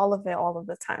do all of it all of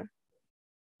the time.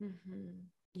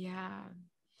 Yeah.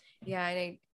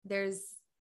 And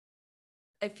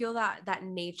I feel that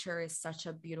nature is such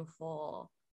a beautiful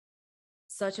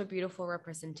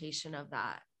representation of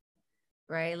that,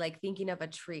 right? Like thinking of a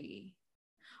tree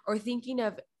or thinking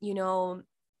of,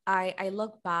 I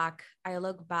look back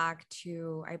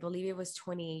to, I believe it was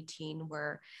 2018,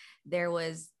 where there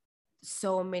was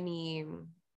so many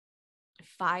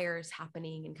fires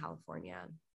happening in California.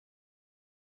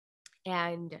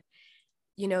 And,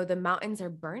 the mountains are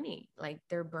burning, like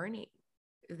they're burning.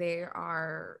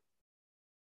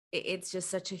 It's just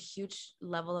such a huge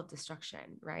level of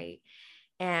destruction, right?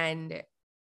 And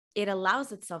it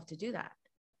allows itself to do that.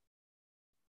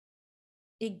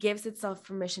 It gives itself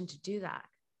permission to do that.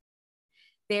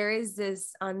 There is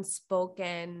this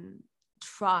unspoken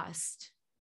trust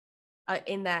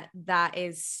in that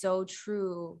is so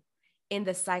true in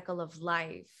the cycle of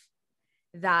life,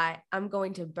 that I'm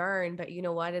going to burn, but you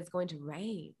know what? It's going to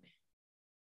rain.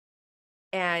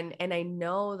 And I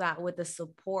know that with the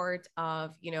support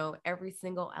of, every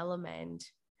single element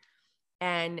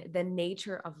and the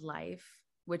nature of life,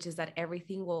 which is that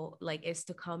everything is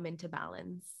to come into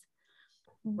balance,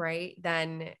 right?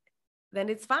 Then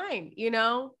it's fine.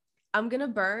 I'm going to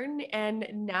burn. And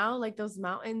now like those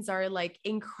mountains are like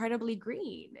incredibly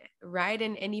green, right?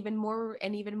 And even more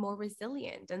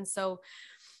resilient. And so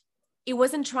it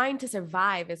wasn't trying to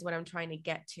survive is what I'm trying to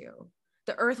get to.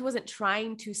 The earth wasn't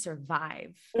trying to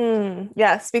survive.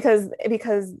 Yes, because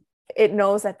it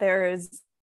knows that there is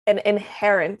an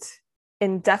inherent,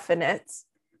 indefinite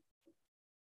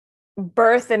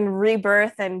birth and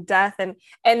rebirth and death, and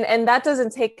that doesn't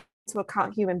take into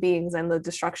account human beings and the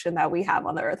destruction that we have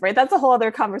on the earth, right? That's a whole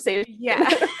other conversation. Yeah.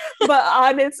 But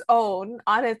on its own,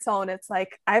 it's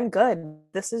like, I'm good.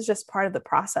 This is just part of the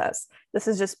process. This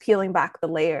is just peeling back the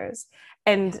layers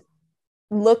and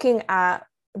looking at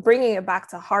bringing it back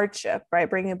to hardship, right?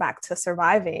 Bringing it back to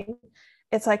surviving.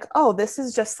 It's like, oh, this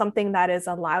is just something that is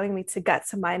allowing me to get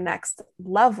to my next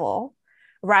level,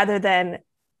 rather than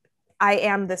I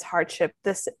am this hardship,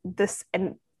 this,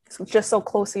 and just so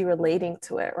closely relating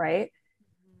to it, right?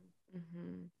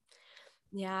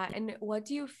 Yeah. And what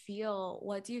do you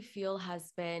feel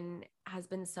has been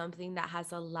something that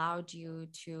has allowed you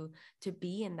to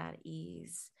be in that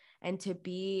ease and to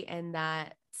be in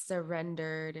that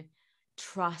surrendered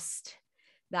trust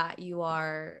that you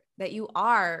are,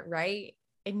 right?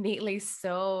 Innately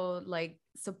so like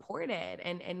supported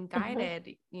and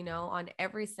guided, on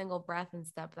every single breath and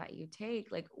step that you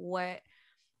take. Like, what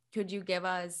could you give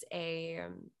us a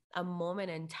moment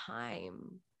in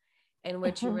time in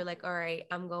which you were like, all right,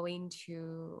 I'm going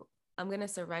to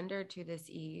surrender to this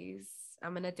ease.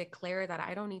 I'm going to declare that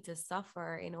I don't need to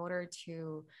suffer in order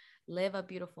to live a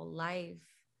beautiful life.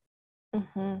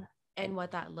 And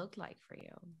what that looked like for you.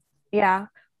 Yeah.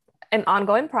 An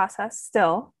ongoing process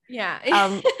still. Yeah.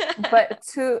 But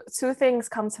two things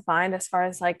come to mind as far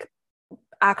as like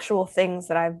actual things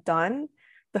that I've done.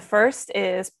 The first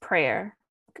is prayer.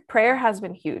 Prayer has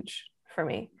been huge for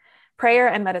me. Prayer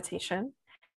and meditation.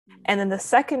 And then the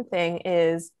second thing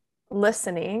is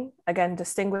listening, again,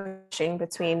 distinguishing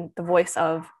between the voice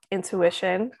of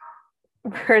intuition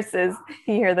versus,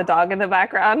 you hear the dog in the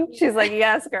background. She's like,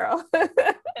 yes, girl.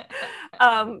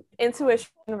 Intuition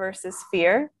versus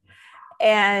fear.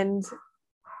 And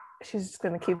she's just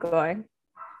going to keep going.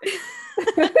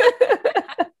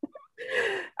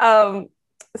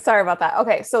 Sorry about that.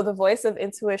 Okay. So the voice of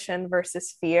intuition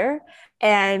versus fear,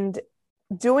 and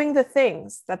doing the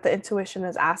things that the intuition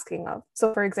is asking of.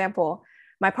 So for example,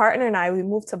 my partner and I, we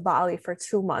moved to Bali for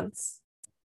 2 months.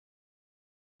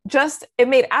 It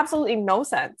made absolutely no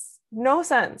sense.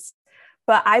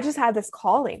 But I just had this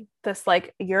calling, this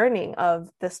like yearning of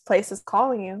this place is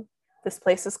calling you. This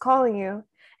place is calling you.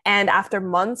 And after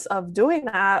months of doing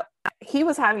that, he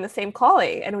was having the same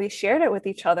calling. And we shared it with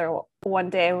each other one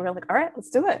day. And we were like, all right,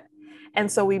 let's do it.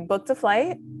 And so we booked a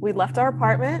flight, we left our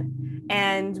apartment,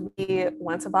 and we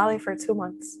went to Bali for 2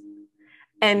 months.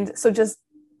 And so just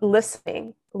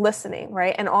listening,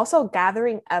 right? And also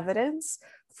gathering evidence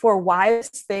for why this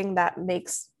thing that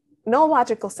makes no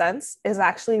logical sense is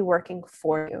actually working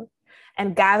for you.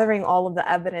 And gathering all of the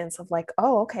evidence of like,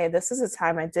 oh, okay, this is the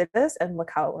time I did this and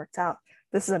look how it worked out.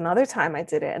 This is another time I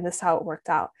did it and this is how it worked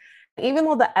out. Even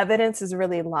though the evidence is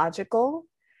really logical,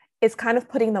 it's kind of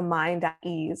putting the mind at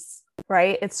ease,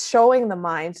 right? It's showing the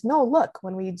mind, no, look,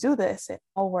 when we do this, it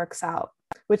all works out,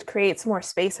 which creates more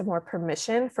space and more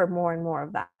permission for more and more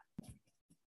of that.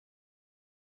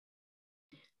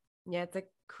 Yeah, it's like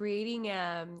creating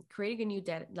a new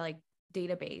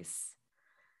database.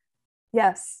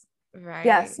 Yes. Right.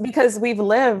 Yes, because we've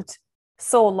lived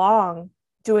so long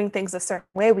doing things a certain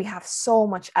way, we have so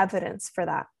much evidence for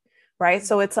that, right?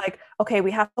 So it's like, okay,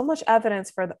 we have so much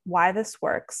evidence for why this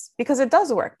works, because it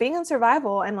does work. Being in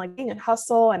survival and like being in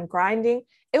hustle and grinding,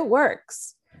 it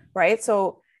works, right?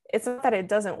 So it's not that it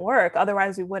doesn't work,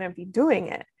 otherwise we wouldn't be doing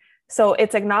it. So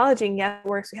it's acknowledging, yes, it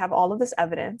works. We have all of this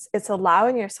evidence. It's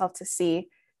allowing yourself to see,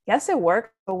 yes, it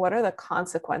works, but what are the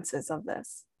consequences of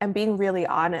this? And being really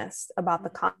honest about the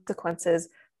consequences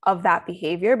of that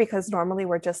behavior, because normally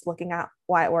we're just looking at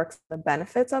why it works, the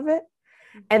benefits of it.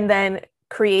 And then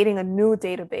creating a new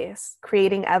database,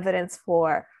 creating evidence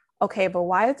for, okay, but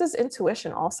why does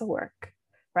intuition also work,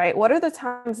 right? What are the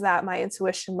times that my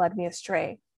intuition led me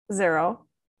astray? 0,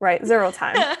 right? 0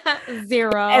 times.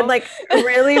 0. And like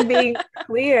really being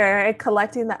clear and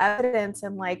collecting the evidence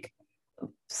and like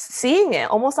seeing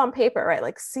it almost on paper, right?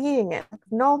 Like seeing it,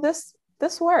 no, this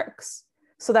works.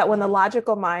 So that when the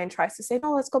logical mind tries to say,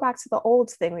 no, let's go back to the old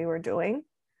thing we were doing,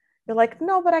 you're like,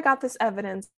 no, but I got this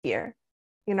evidence here.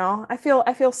 You know, I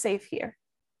feel safe here.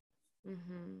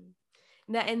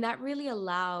 Mm-hmm. And that really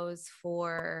allows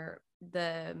for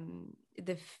the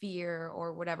fear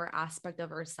or whatever aspect of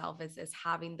herself is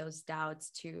having those doubts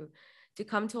to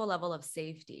come to a level of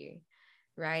safety,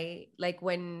 right? Like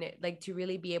when, like, to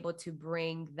really be able to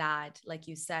bring that, like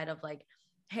you said, of like,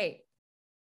 hey,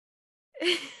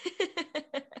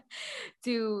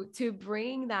 to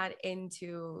bring that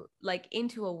into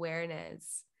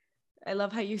awareness. I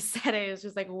love how you said it. It's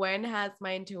just like, when has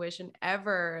my intuition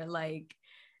ever like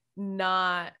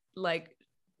not like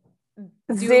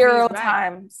 0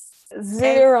 times.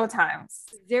 0 times.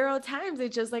 0 times.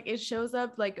 It just like, it shows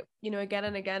up like, again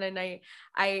and again. And I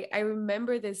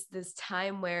remember this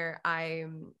time where I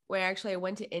actually I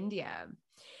went to India,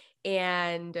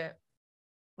 and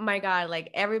my God,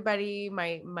 like everybody,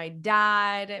 my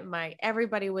dad,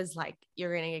 everybody was like,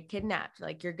 you're going to get kidnapped.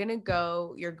 Like, you're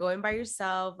going by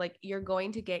yourself. Like, you're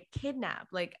going to get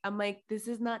kidnapped. Like, I'm like, this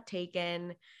is not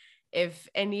taken.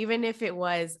 And even if it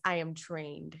was, I am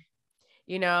trained,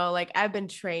 like I've been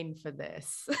trained for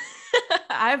this.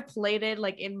 I've played it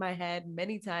like in my head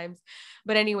many times.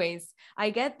 But anyways,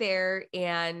 I get there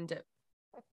and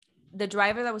the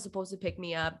driver that was supposed to pick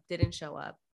me up didn't show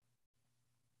up.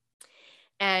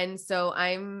 And so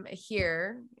I'm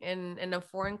here in a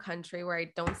foreign country where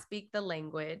I don't speak the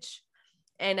language.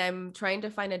 And I'm trying to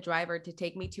find a driver to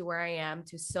take me to where I am,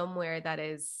 to somewhere that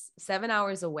is 7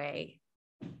 hours away.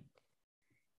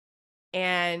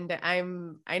 And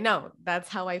I know that's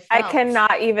how I felt. I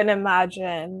cannot even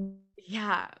imagine.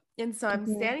 Yeah. And so I'm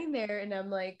standing there and I'm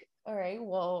like, all right,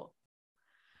 well,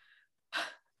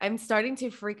 I'm starting to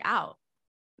freak out.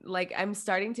 Like, I'm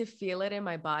starting to feel it in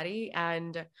my body.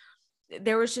 And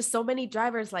there was just so many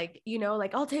drivers, like,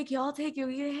 like, I'll take you.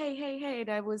 Hey. And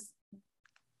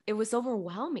it was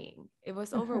overwhelming. It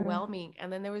was overwhelming. And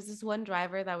then there was this one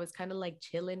driver that was kind of like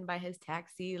chilling by his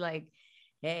taxi, like,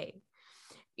 hey,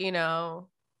 I'll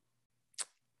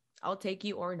take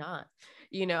you or not,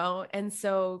 And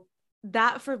so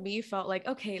that for me felt like,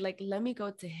 okay, like, let me go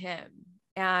to him.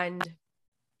 And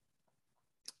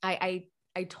I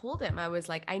told him, I was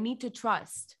like, I need to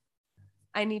trust.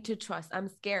 I'm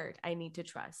scared. I need to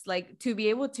trust, like, to be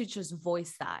able to just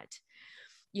voice that.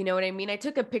 You know what I mean? I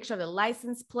took a picture of the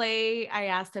license plate. I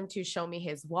asked him to show me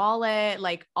his wallet,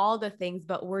 like all the things,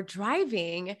 but we're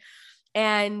driving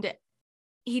and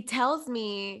he tells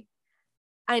me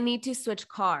I need to switch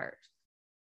cars.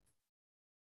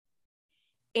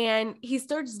 And he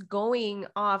starts going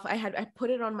off. I put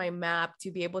it on my map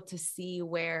to be able to see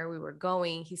where we were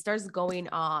going. He starts going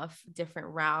off different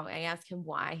route. I asked him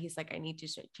why. He's like, I need to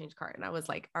change car. And I was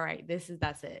like, all right,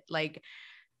 that's it. Like,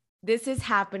 this is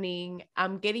happening.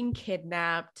 I'm getting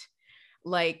kidnapped.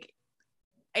 Like,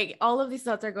 all of these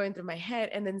thoughts are going through my head.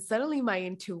 And then suddenly my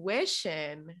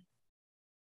intuition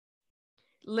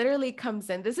literally comes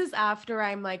in. This is after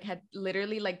I'm like, had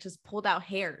literally like just pulled out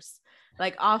hairs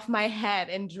like off my head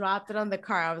and dropped it on the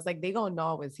car. I was like, they gonna know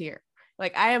I was here.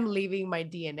 Like, I am leaving my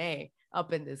DNA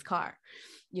up in this car,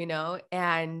 you know?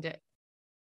 And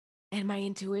my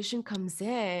intuition comes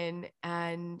in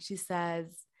and she says,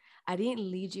 I didn't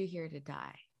lead you here to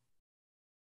die.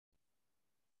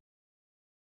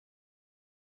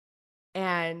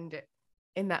 And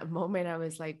in that moment, I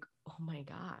was like, oh my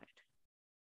God.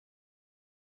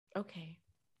 Okay.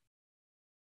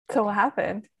 So what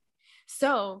happened?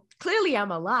 So clearly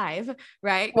I'm alive,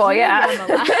 right? Well, Clearly yeah. I'm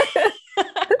alive.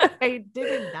 I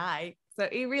didn't die. So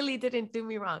it really didn't do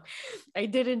me wrong. I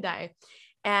didn't die.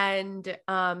 And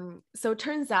so it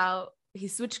turns out he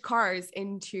switched cars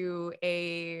into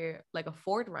a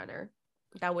Ford Runner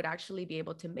that would actually be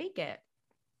able to make it,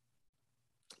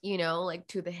 you know, like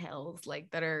to the hills, like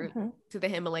that are to the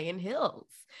Himalayan hills.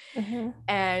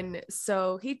 And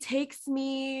so he takes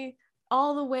me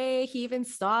all the way. He even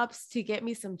stops to get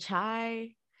me some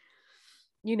chai.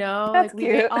 You know, That's like we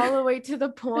cute. get all the way to the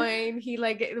point. He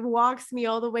like walks me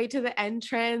all the way to the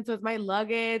entrance with my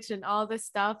luggage and all this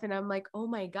stuff. And I'm like, oh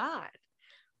my God,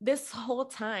 this whole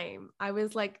time I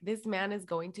was like, this man is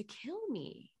going to kill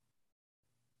me.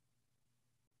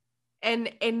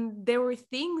 And there were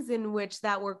things in which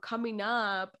that were coming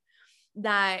up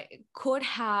that could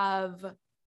have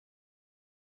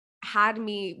had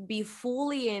me be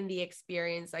fully in the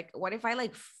experience. Like, what if I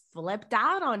like flipped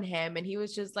out on him and he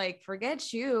was just like,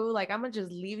 forget you, like, I'm gonna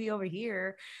just leave you over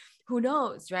here, who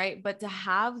knows, right? But to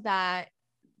have that,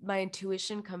 my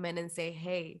intuition come in and say,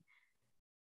 hey,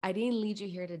 I didn't lead you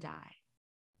here to die.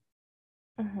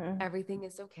 Everything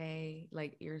is okay,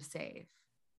 like, you're safe.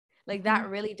 Like, that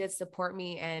really did support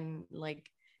me and like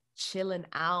chilling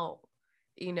out,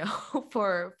 you know,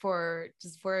 for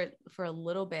a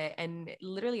little bit. And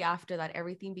literally after that,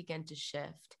 everything began to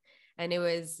shift. And it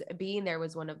was, being there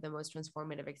was one of the most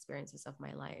transformative experiences of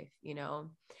my life, you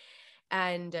know.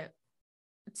 And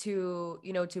to,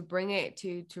 you know, to bring it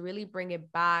to really bring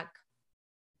it back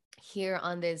here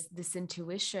on this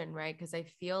intuition, right? Because I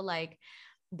feel like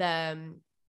the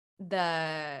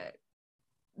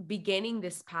beginning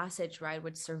this passage, right,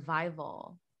 with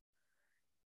survival,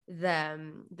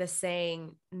 the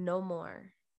saying, no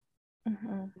more,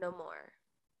 no more.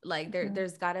 Like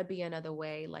there's gotta be another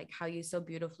way. Like how you so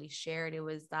beautifully shared, it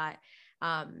was that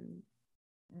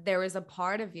there was a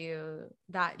part of you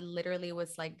that literally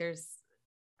was like, there's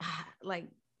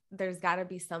gotta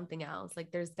be something else.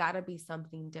 Like there's gotta be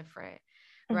something different,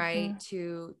 right?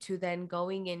 To then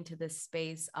going into the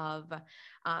space of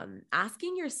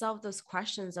asking yourself those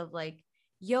questions of like,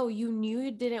 yo, you knew you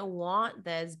didn't want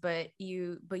this, but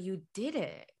you did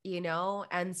it, you know?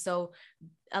 And so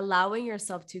allowing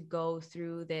yourself to go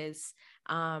through this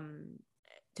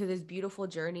to this beautiful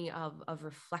journey of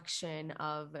reflection,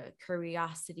 of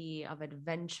curiosity, of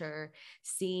adventure,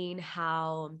 seeing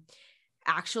how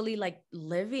actually like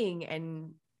living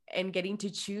and getting to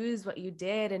choose what you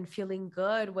did and feeling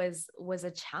good was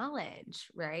a challenge,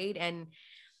 right? And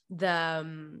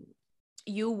the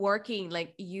you working,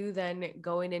 like you then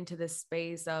going into the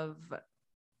space of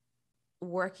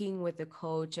working with a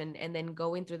coach and then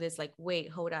going through this, like, wait,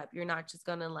 hold up, you're not just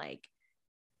gonna like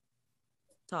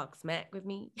talk smack with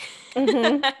me.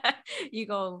 You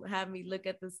gonna have me look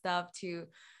at the stuff to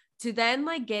then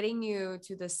like getting you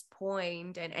to this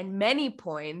point and many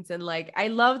points. And like I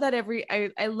love that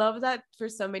I love that for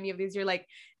so many of these you're like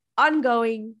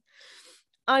ongoing,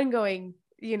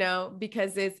 you know,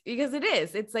 because it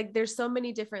is, it's like there's so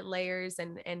many different layers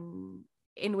and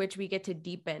in which we get to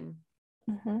deepen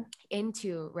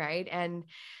into, right? And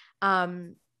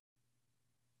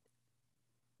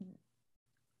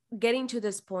getting to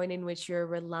this point in which you're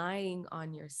relying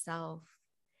on yourself,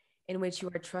 in which you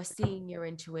are trusting your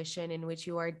intuition, in which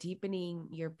you are deepening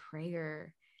your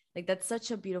prayer. Like that's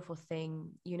such a beautiful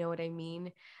thing, you know what I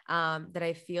mean? That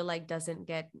I feel like doesn't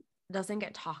get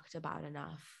talked about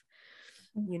enough,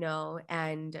 you know.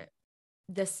 And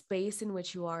the space in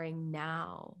which you are in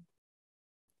now,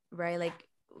 right? Like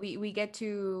we get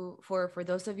to, for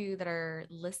those of you that are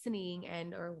listening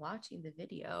and or watching the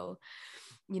video,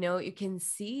 you know, you can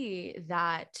see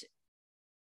that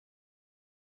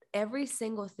every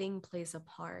single thing plays a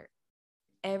part.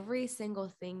 Every single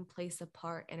thing plays a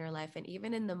part in our life. And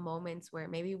even in the moments where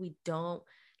maybe we don't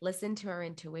listen to our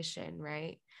intuition,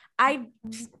 right?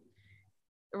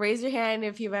 Raise your hand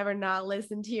if you've ever not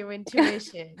listened to your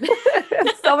intuition.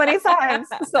 So many times.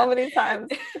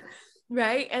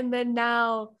 right? And then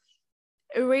now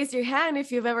raise your hand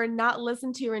if you've ever not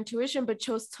listened to your intuition, but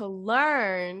chose to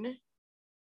learn.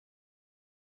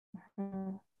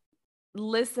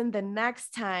 Listen the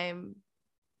next time,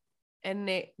 and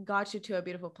it got you to a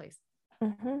beautiful place.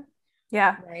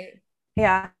 Yeah. Right.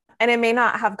 Yeah. And it may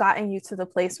not have gotten you to the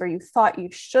place where you thought you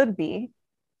should be,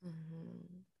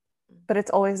 but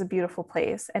it's always a beautiful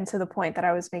place. And to the point that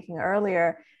I was making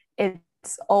earlier,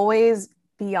 it's always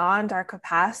beyond our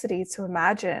capacity to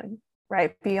imagine,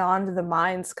 right? Beyond the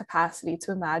mind's capacity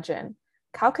to imagine.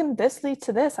 How can this lead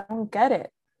to this? I don't get it,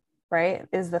 right?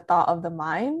 Is the thought of the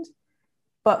mind.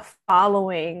 But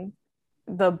following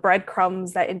the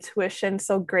breadcrumbs that intuition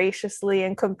so graciously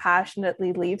and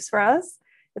compassionately leaves for us,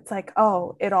 it's like,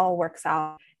 oh, it all works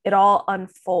out. It all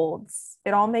unfolds.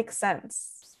 It all makes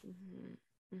sense.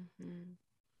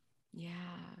 Yeah.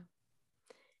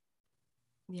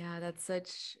 Yeah, that's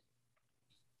such,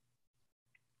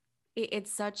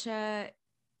 it's such a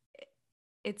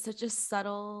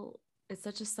subtle, it's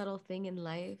such a subtle thing in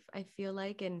life, I feel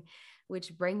like, and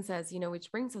which brings us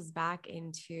back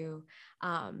into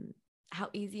how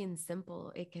easy and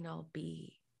simple it can all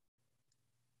be,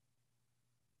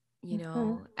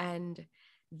 and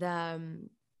the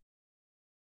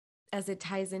as it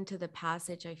ties into the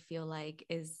passage, I feel like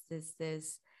is this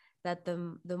that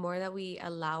the more that we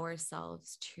allow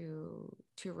ourselves to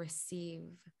receive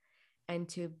and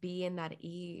to be in that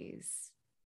ease,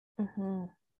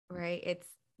 right? It's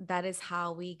that is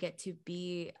how we get to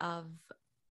be of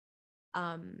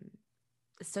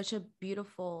such a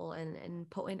beautiful and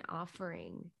potent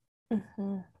offering, right?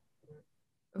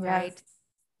 Yes.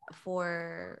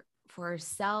 For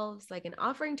ourselves, like an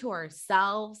offering to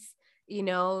ourselves,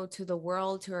 to the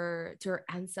world, to our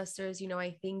ancestors.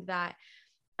 I think that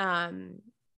I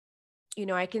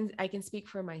can speak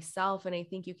for myself, and I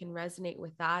think you can resonate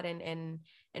with that, and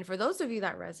for those of you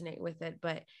that resonate with it.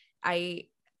 But I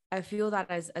feel that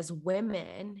as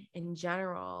women in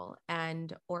general,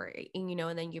 and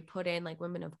then you put in like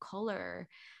women of color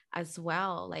as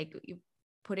well, like you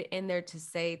put it in there to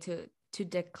say, to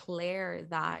declare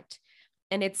that,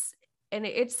 and it's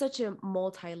such a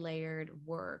multi-layered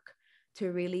work to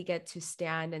really get to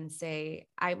stand and say,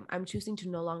 I'm choosing to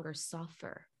no longer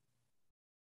suffer.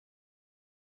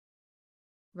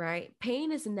 Right?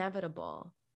 Pain is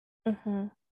inevitable,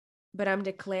 but I'm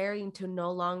declaring to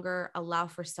no longer allow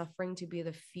for suffering to be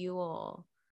the fuel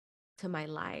to my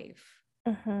life.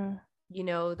 That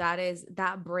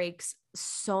breaks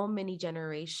so many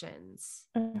generations.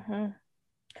 And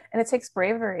it takes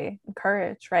bravery and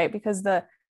courage, right? Because the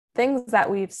things that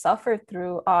we've suffered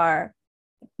through are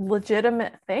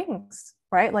legitimate things,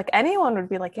 right? Like anyone would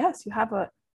be like, yes, you have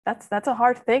that's a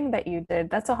hard thing that you did.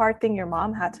 That's a hard thing your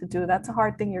mom had to do. That's a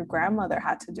hard thing your grandmother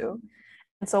had to do.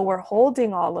 And so we're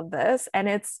holding all of this, and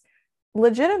it's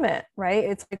legitimate, right?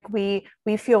 It's like we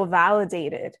feel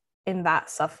validated in that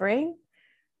suffering.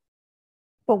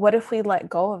 But what if we let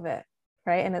go of it,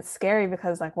 right? And it's scary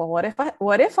because like, well, what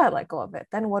if I let go of it?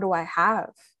 Then what do I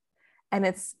have? And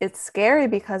it's scary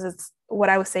because it's what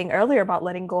I was saying earlier about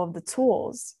letting go of the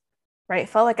tools, right? It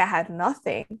felt like I had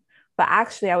nothing, but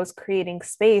actually I was creating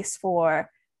space for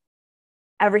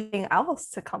everything else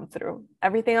to come through,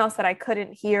 everything else that I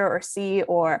couldn't hear or see,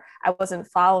 or I wasn't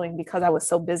following because I was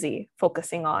so busy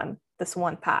focusing on this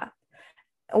one path.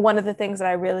 One of the things that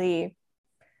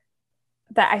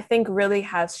I think really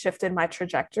has shifted my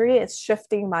trajectory is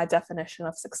shifting my definition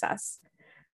of success.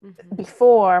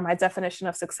 Before, my definition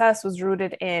of success was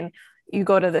rooted in you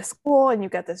go to this school and you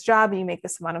get this job and you make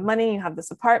this amount of money, you have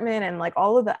this apartment, and like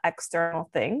all of the external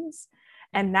things.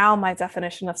 And now my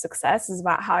definition of success is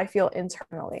about how I feel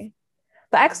internally.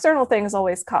 The external things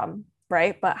always come,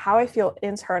 right? But how I feel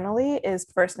internally is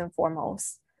first and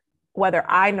foremost, whether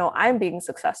I know I'm being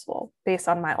successful based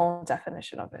on my own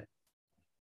definition of it.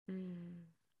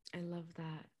 I love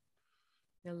that.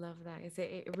 I love that.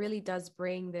 It really does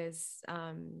bring this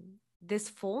this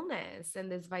fullness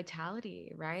and this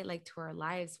vitality, right? Like to our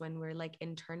lives when we're like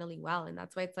internally well. And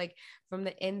that's why it's like from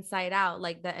the inside out,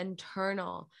 like the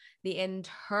internal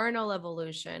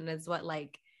evolution is what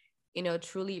like,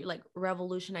 truly like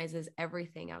revolutionizes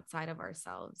everything outside of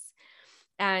ourselves.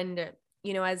 And,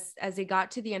 as it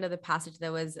got to the end of the passage,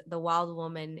 there was the wild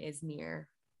woman is near.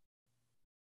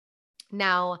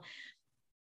 Now,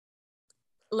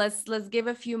 let's give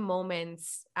a few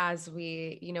moments as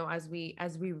we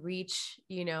reach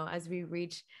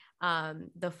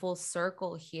the full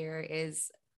circle here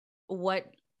is what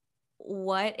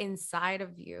inside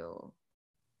of you,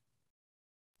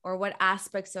 or what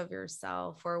aspects of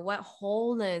yourself, or what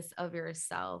wholeness of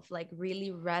yourself like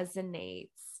really resonates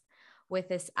with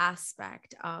this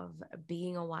aspect of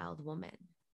being a wild woman?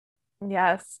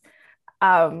 Yes.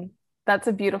 That's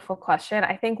a beautiful question.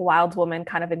 I think wild woman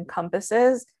kind of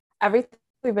encompasses everything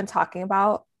we've been talking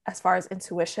about as far as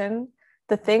intuition,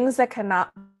 the things that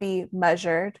cannot be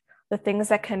measured, the things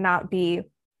that cannot be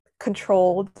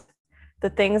controlled, the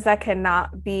things that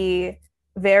cannot be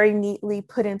very neatly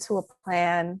put into a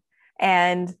plan.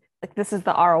 And like, this is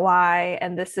the ROI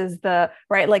and this is the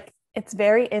right, like it's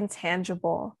very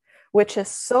intangible, which is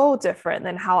so different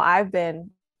than how I've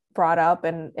been brought up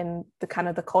and in the kind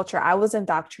of the culture I was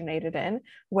indoctrinated in,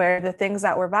 where the things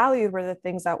that were valued were the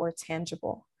things that were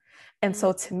tangible. And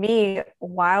so to me,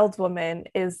 wild woman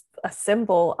is a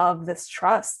symbol of this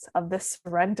trust, of this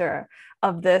surrender,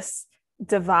 of this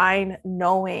divine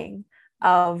knowing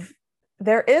of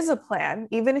there is a plan,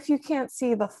 even if you can't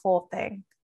see the full thing.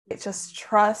 It just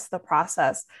trust the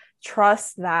process.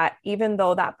 Trust that even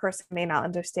though that person may not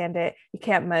understand it, you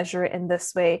can't measure it in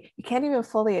this way. You can't even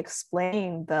fully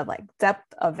explain the like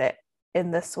depth of it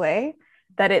in this way,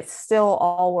 that it's still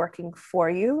all working for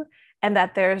you, and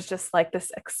that there's just like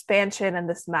this expansion and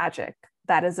this magic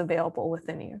that is available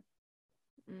within you.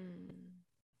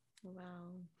 Wow.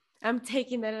 I'm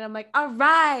taking that and I'm like, all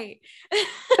right.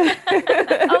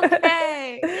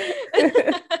 Okay.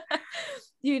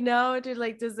 To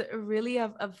like just really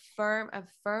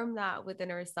affirm that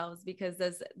within ourselves, because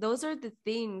those are the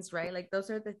things, right? Like those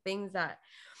are the things that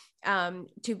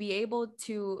to be able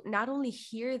to not only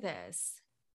hear this,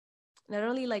 not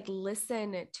only like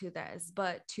listen to this,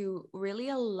 but to really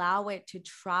allow it to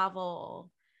travel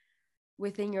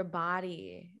within your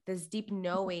body, this deep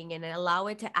knowing, and allow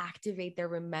it to activate the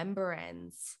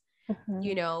remembrance,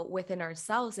 within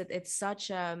ourselves. It's such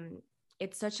a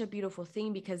beautiful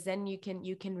thing, because then you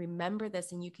can remember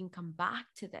this and you can come back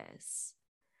to this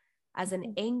as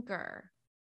an anchor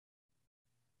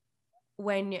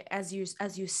as you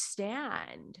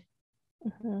stand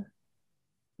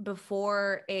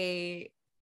before right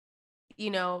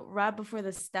before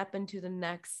the step into the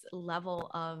next level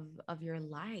of your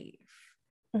life.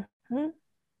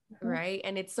 Right.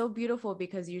 And it's so beautiful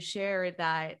because you share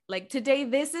that like today,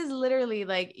 this is literally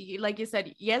like you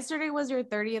said, yesterday was your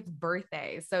 30th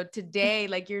birthday. So today,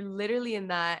 like you're literally in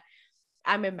that,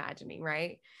 I'm imagining,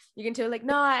 right? You can tell like,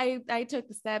 no, I took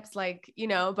the steps, like,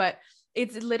 but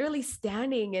it's literally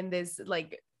standing in this,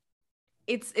 like,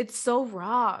 it's so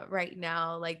raw right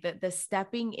now. Like the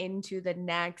stepping into the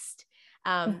next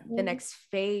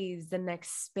phase, the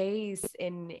next space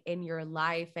in your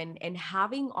life, and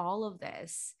having all of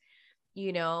this,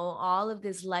 all of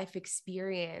this life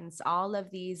experience, all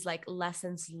of these like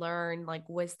lessons learned, like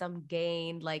wisdom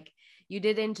gained, like you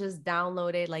didn't just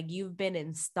download it, like you've been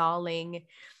installing,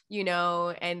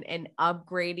 and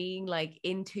upgrading like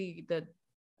into the,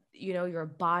 your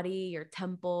body, your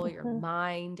temple, your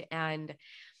mind. And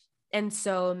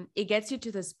so it gets you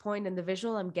to this point, and the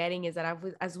visual I'm getting is that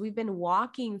as we've been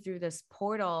walking through this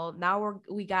portal, now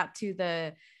we got to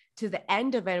the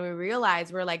end of it, and we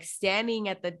realize we're like standing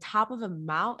at the top of a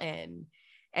mountain,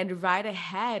 and right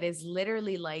ahead is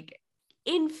literally like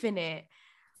infinite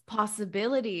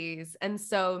possibilities. And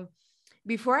so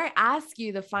before I ask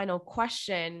you the final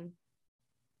question,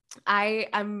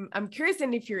 I'm curious,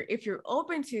 and if you're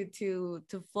open to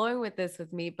flowing with this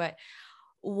with me, but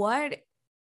what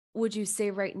would you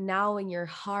say right now in your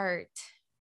heart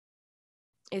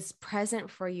is present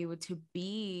for you to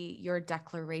be your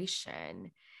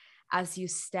declaration as you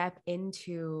step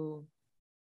into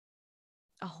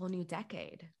a whole new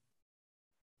decade?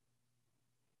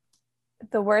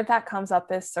 The word that comes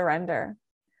up is surrender.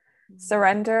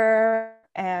 Surrender,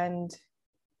 and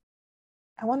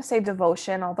I want to say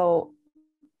devotion, although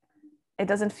it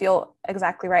doesn't feel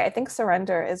exactly right. I think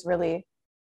surrender is really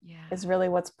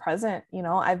what's present.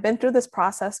 I've been through this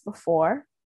process before,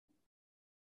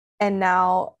 and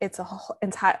now it's a whole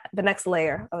entire the next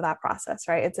layer of that process,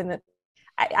 right? It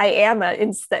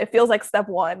feels like step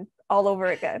one all over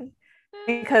again,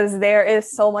 because there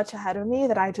is so much ahead of me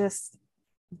that I just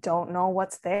don't know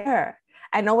what's there.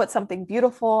 I know it's something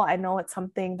beautiful. I know it's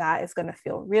something that is going to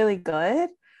feel really good,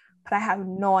 but I have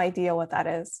no idea what that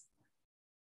is.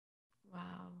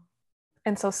 Wow.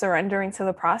 And so surrendering to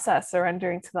the process,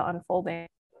 surrendering to the unfolding.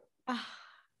 I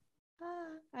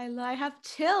have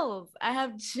chills.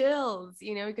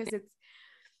 Because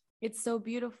it's so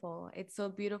beautiful. It's so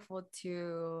beautiful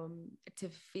to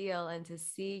feel and to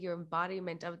see your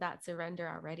embodiment of that surrender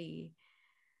already,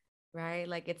 right?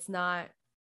 Like it's not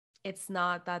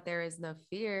that there is no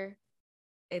fear.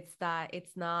 It's that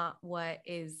it's not what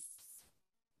has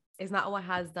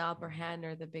the upper hand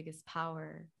or the biggest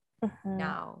power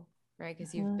now, right?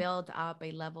 Because you've built up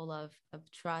a level of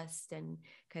trust and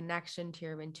connection to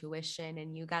your intuition,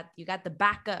 and you got the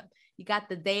backup, you got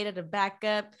the data to back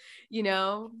up,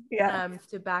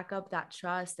 to back up that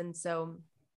trust. And so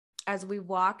as we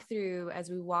walked here,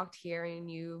 and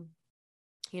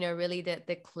really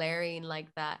declaring like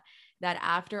that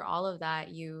after all of that,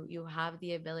 you have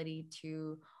the ability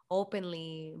to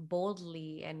openly,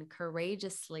 boldly, and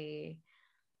courageously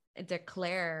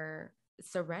declare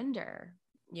surrender,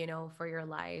 for your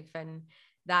life. And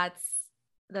that's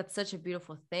such a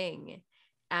beautiful thing.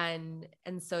 And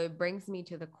so it brings me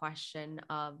to the question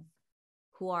of,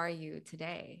 who are you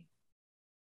today?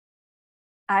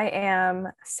 I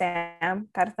am Sam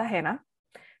Cartagena.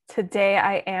 Today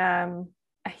I am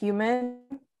a human.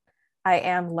 I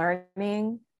am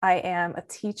learning. I am a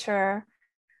teacher.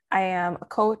 I am a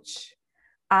coach.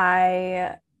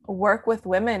 I work with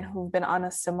women who've been on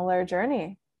a similar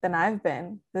journey than I've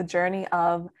been, the journey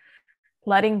of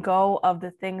letting go of the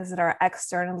things that are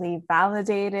externally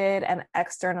validated and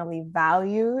externally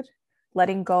valued,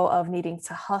 letting go of needing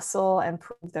to hustle and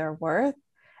prove their worth,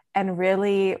 and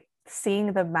really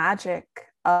seeing the magic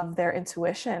of their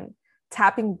intuition,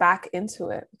 tapping back into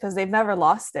it, because they've never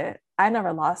lost it. I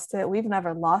never lost it. We've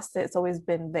never lost it. It's always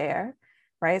been there,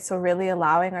 right? So really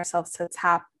allowing ourselves to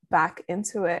tap back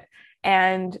into it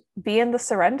and be in the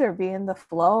surrender, be in the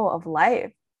flow of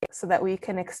life, so that we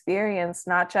can experience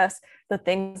not just the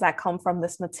things that come from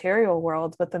this material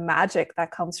world, but the magic that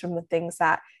comes from the things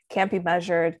that can't be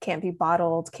measured, can't be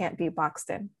bottled, can't be boxed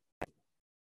in.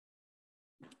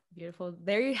 Beautiful.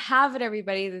 There you have it,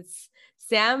 everybody. It's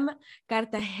Sam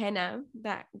Cartagena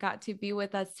that got to be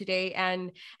with us today.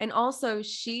 And also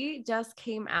she just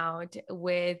came out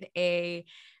with a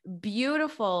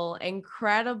beautiful,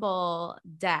 incredible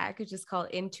deck, which is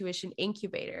called Intuition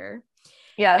Incubator.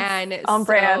 Yes. And on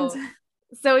brand.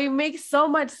 So it makes so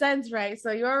much sense, right?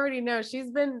 So you already know she's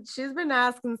been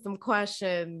asking some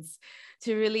questions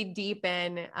to really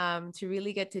deepen, to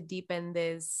really get to deepen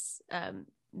this,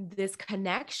 this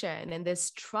connection and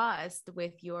this trust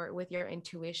with your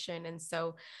intuition. And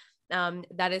so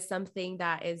that is something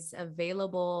that is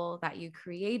available, that you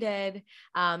created,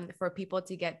 for people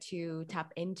to get to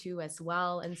tap into as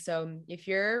well. And so if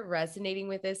you're resonating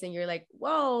with this and you're like,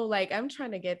 whoa, like I'm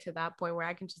trying to get to that point where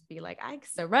I can just be like, I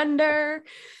surrender,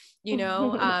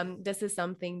 this is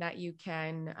something that you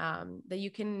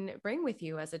can bring with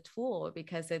you as a tool,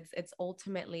 because it's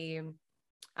ultimately,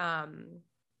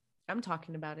 I'm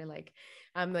talking about it like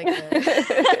I'm like,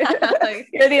 like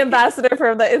you're the ambassador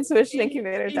for the Intuition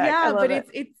Incubator deck. Yeah, but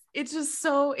it's just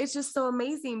so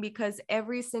amazing, because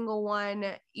every single one,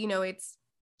 it's,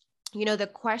 the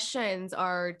questions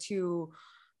are to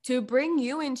bring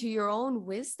you into your own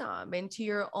wisdom, into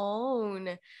your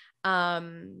own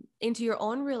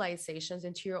realizations,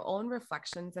 into your own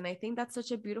reflections. And I think that's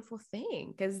such a beautiful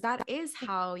thing, because that is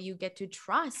how you get to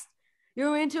trust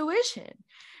your intuition,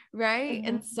 right?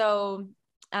 And so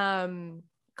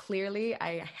clearly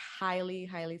I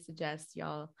highly suggest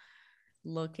y'all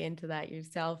look into that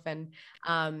yourself. And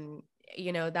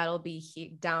that'll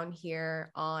be down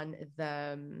here on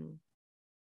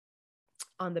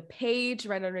the page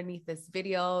right underneath this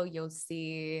video. You'll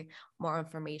see more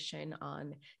information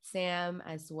on Sam,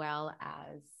 as well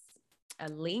as a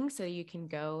link so you can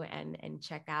go and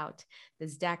check out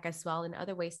this deck as well, and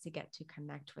other ways to get to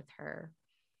connect with her.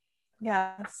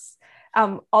 Yes.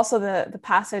 Also, the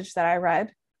passage that I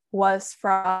read was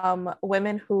from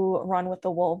Women Who Run with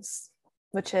the Wolves,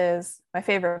 which is my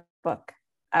favorite book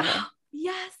ever.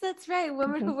 Yes, that's right.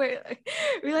 Women who went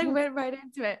right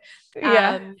into it.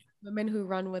 Yeah. Women Who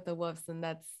Run with the Wolves. And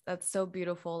that's so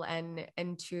beautiful. And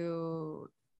to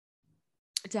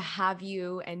have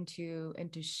you and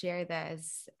to share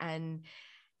this and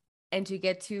to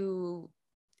get to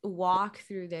walk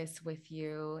through this with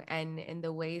you, and in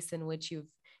the ways in which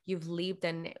you've lived.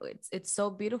 And it's so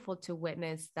beautiful to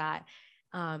witness that,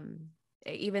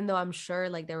 even though I'm sure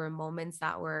like there were moments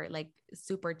that were like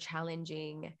super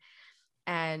challenging,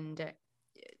 and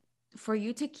for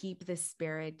you to keep the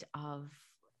spirit of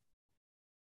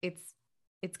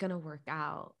it's gonna work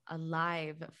out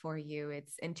alive for you,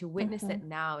 and to witness it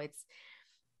now,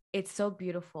 it's so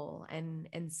beautiful and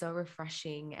so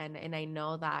refreshing. And I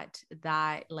know that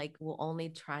like will only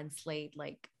translate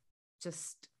like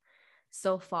just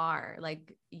so far,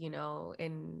 like,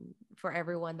 for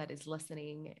everyone that is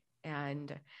listening,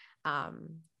 and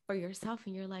for yourself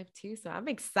in your life too. So I'm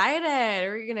excited.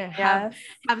 We're going to have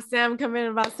Sam come in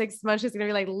about 6 months. She's going to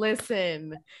be like,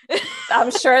 listen,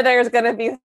 I'm sure there's going to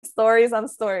be stories on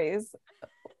stories.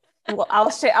 Well,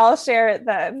 I'll share it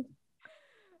then.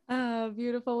 Oh,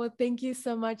 beautiful. Well, thank you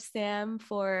so much, Sam,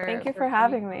 Thank you for for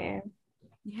having me.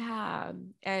 Yeah.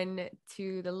 And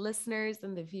to the listeners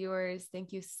and the viewers,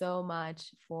 thank you so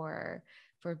much for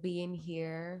being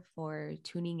here, for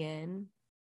tuning in.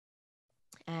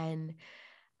 And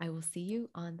I will see you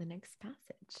on the next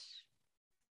passage.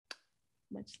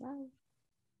 Much love.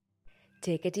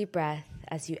 Take a deep breath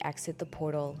as you exit the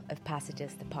portal of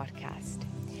Passages, the podcast.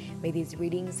 May these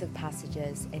readings of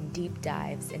passages and deep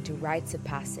dives into rites of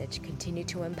passage continue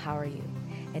to empower you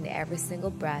in every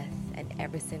single breath and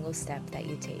every single step that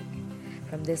you take.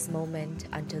 From this moment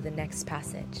until the next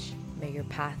passage, may your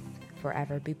path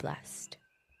forever be blessed.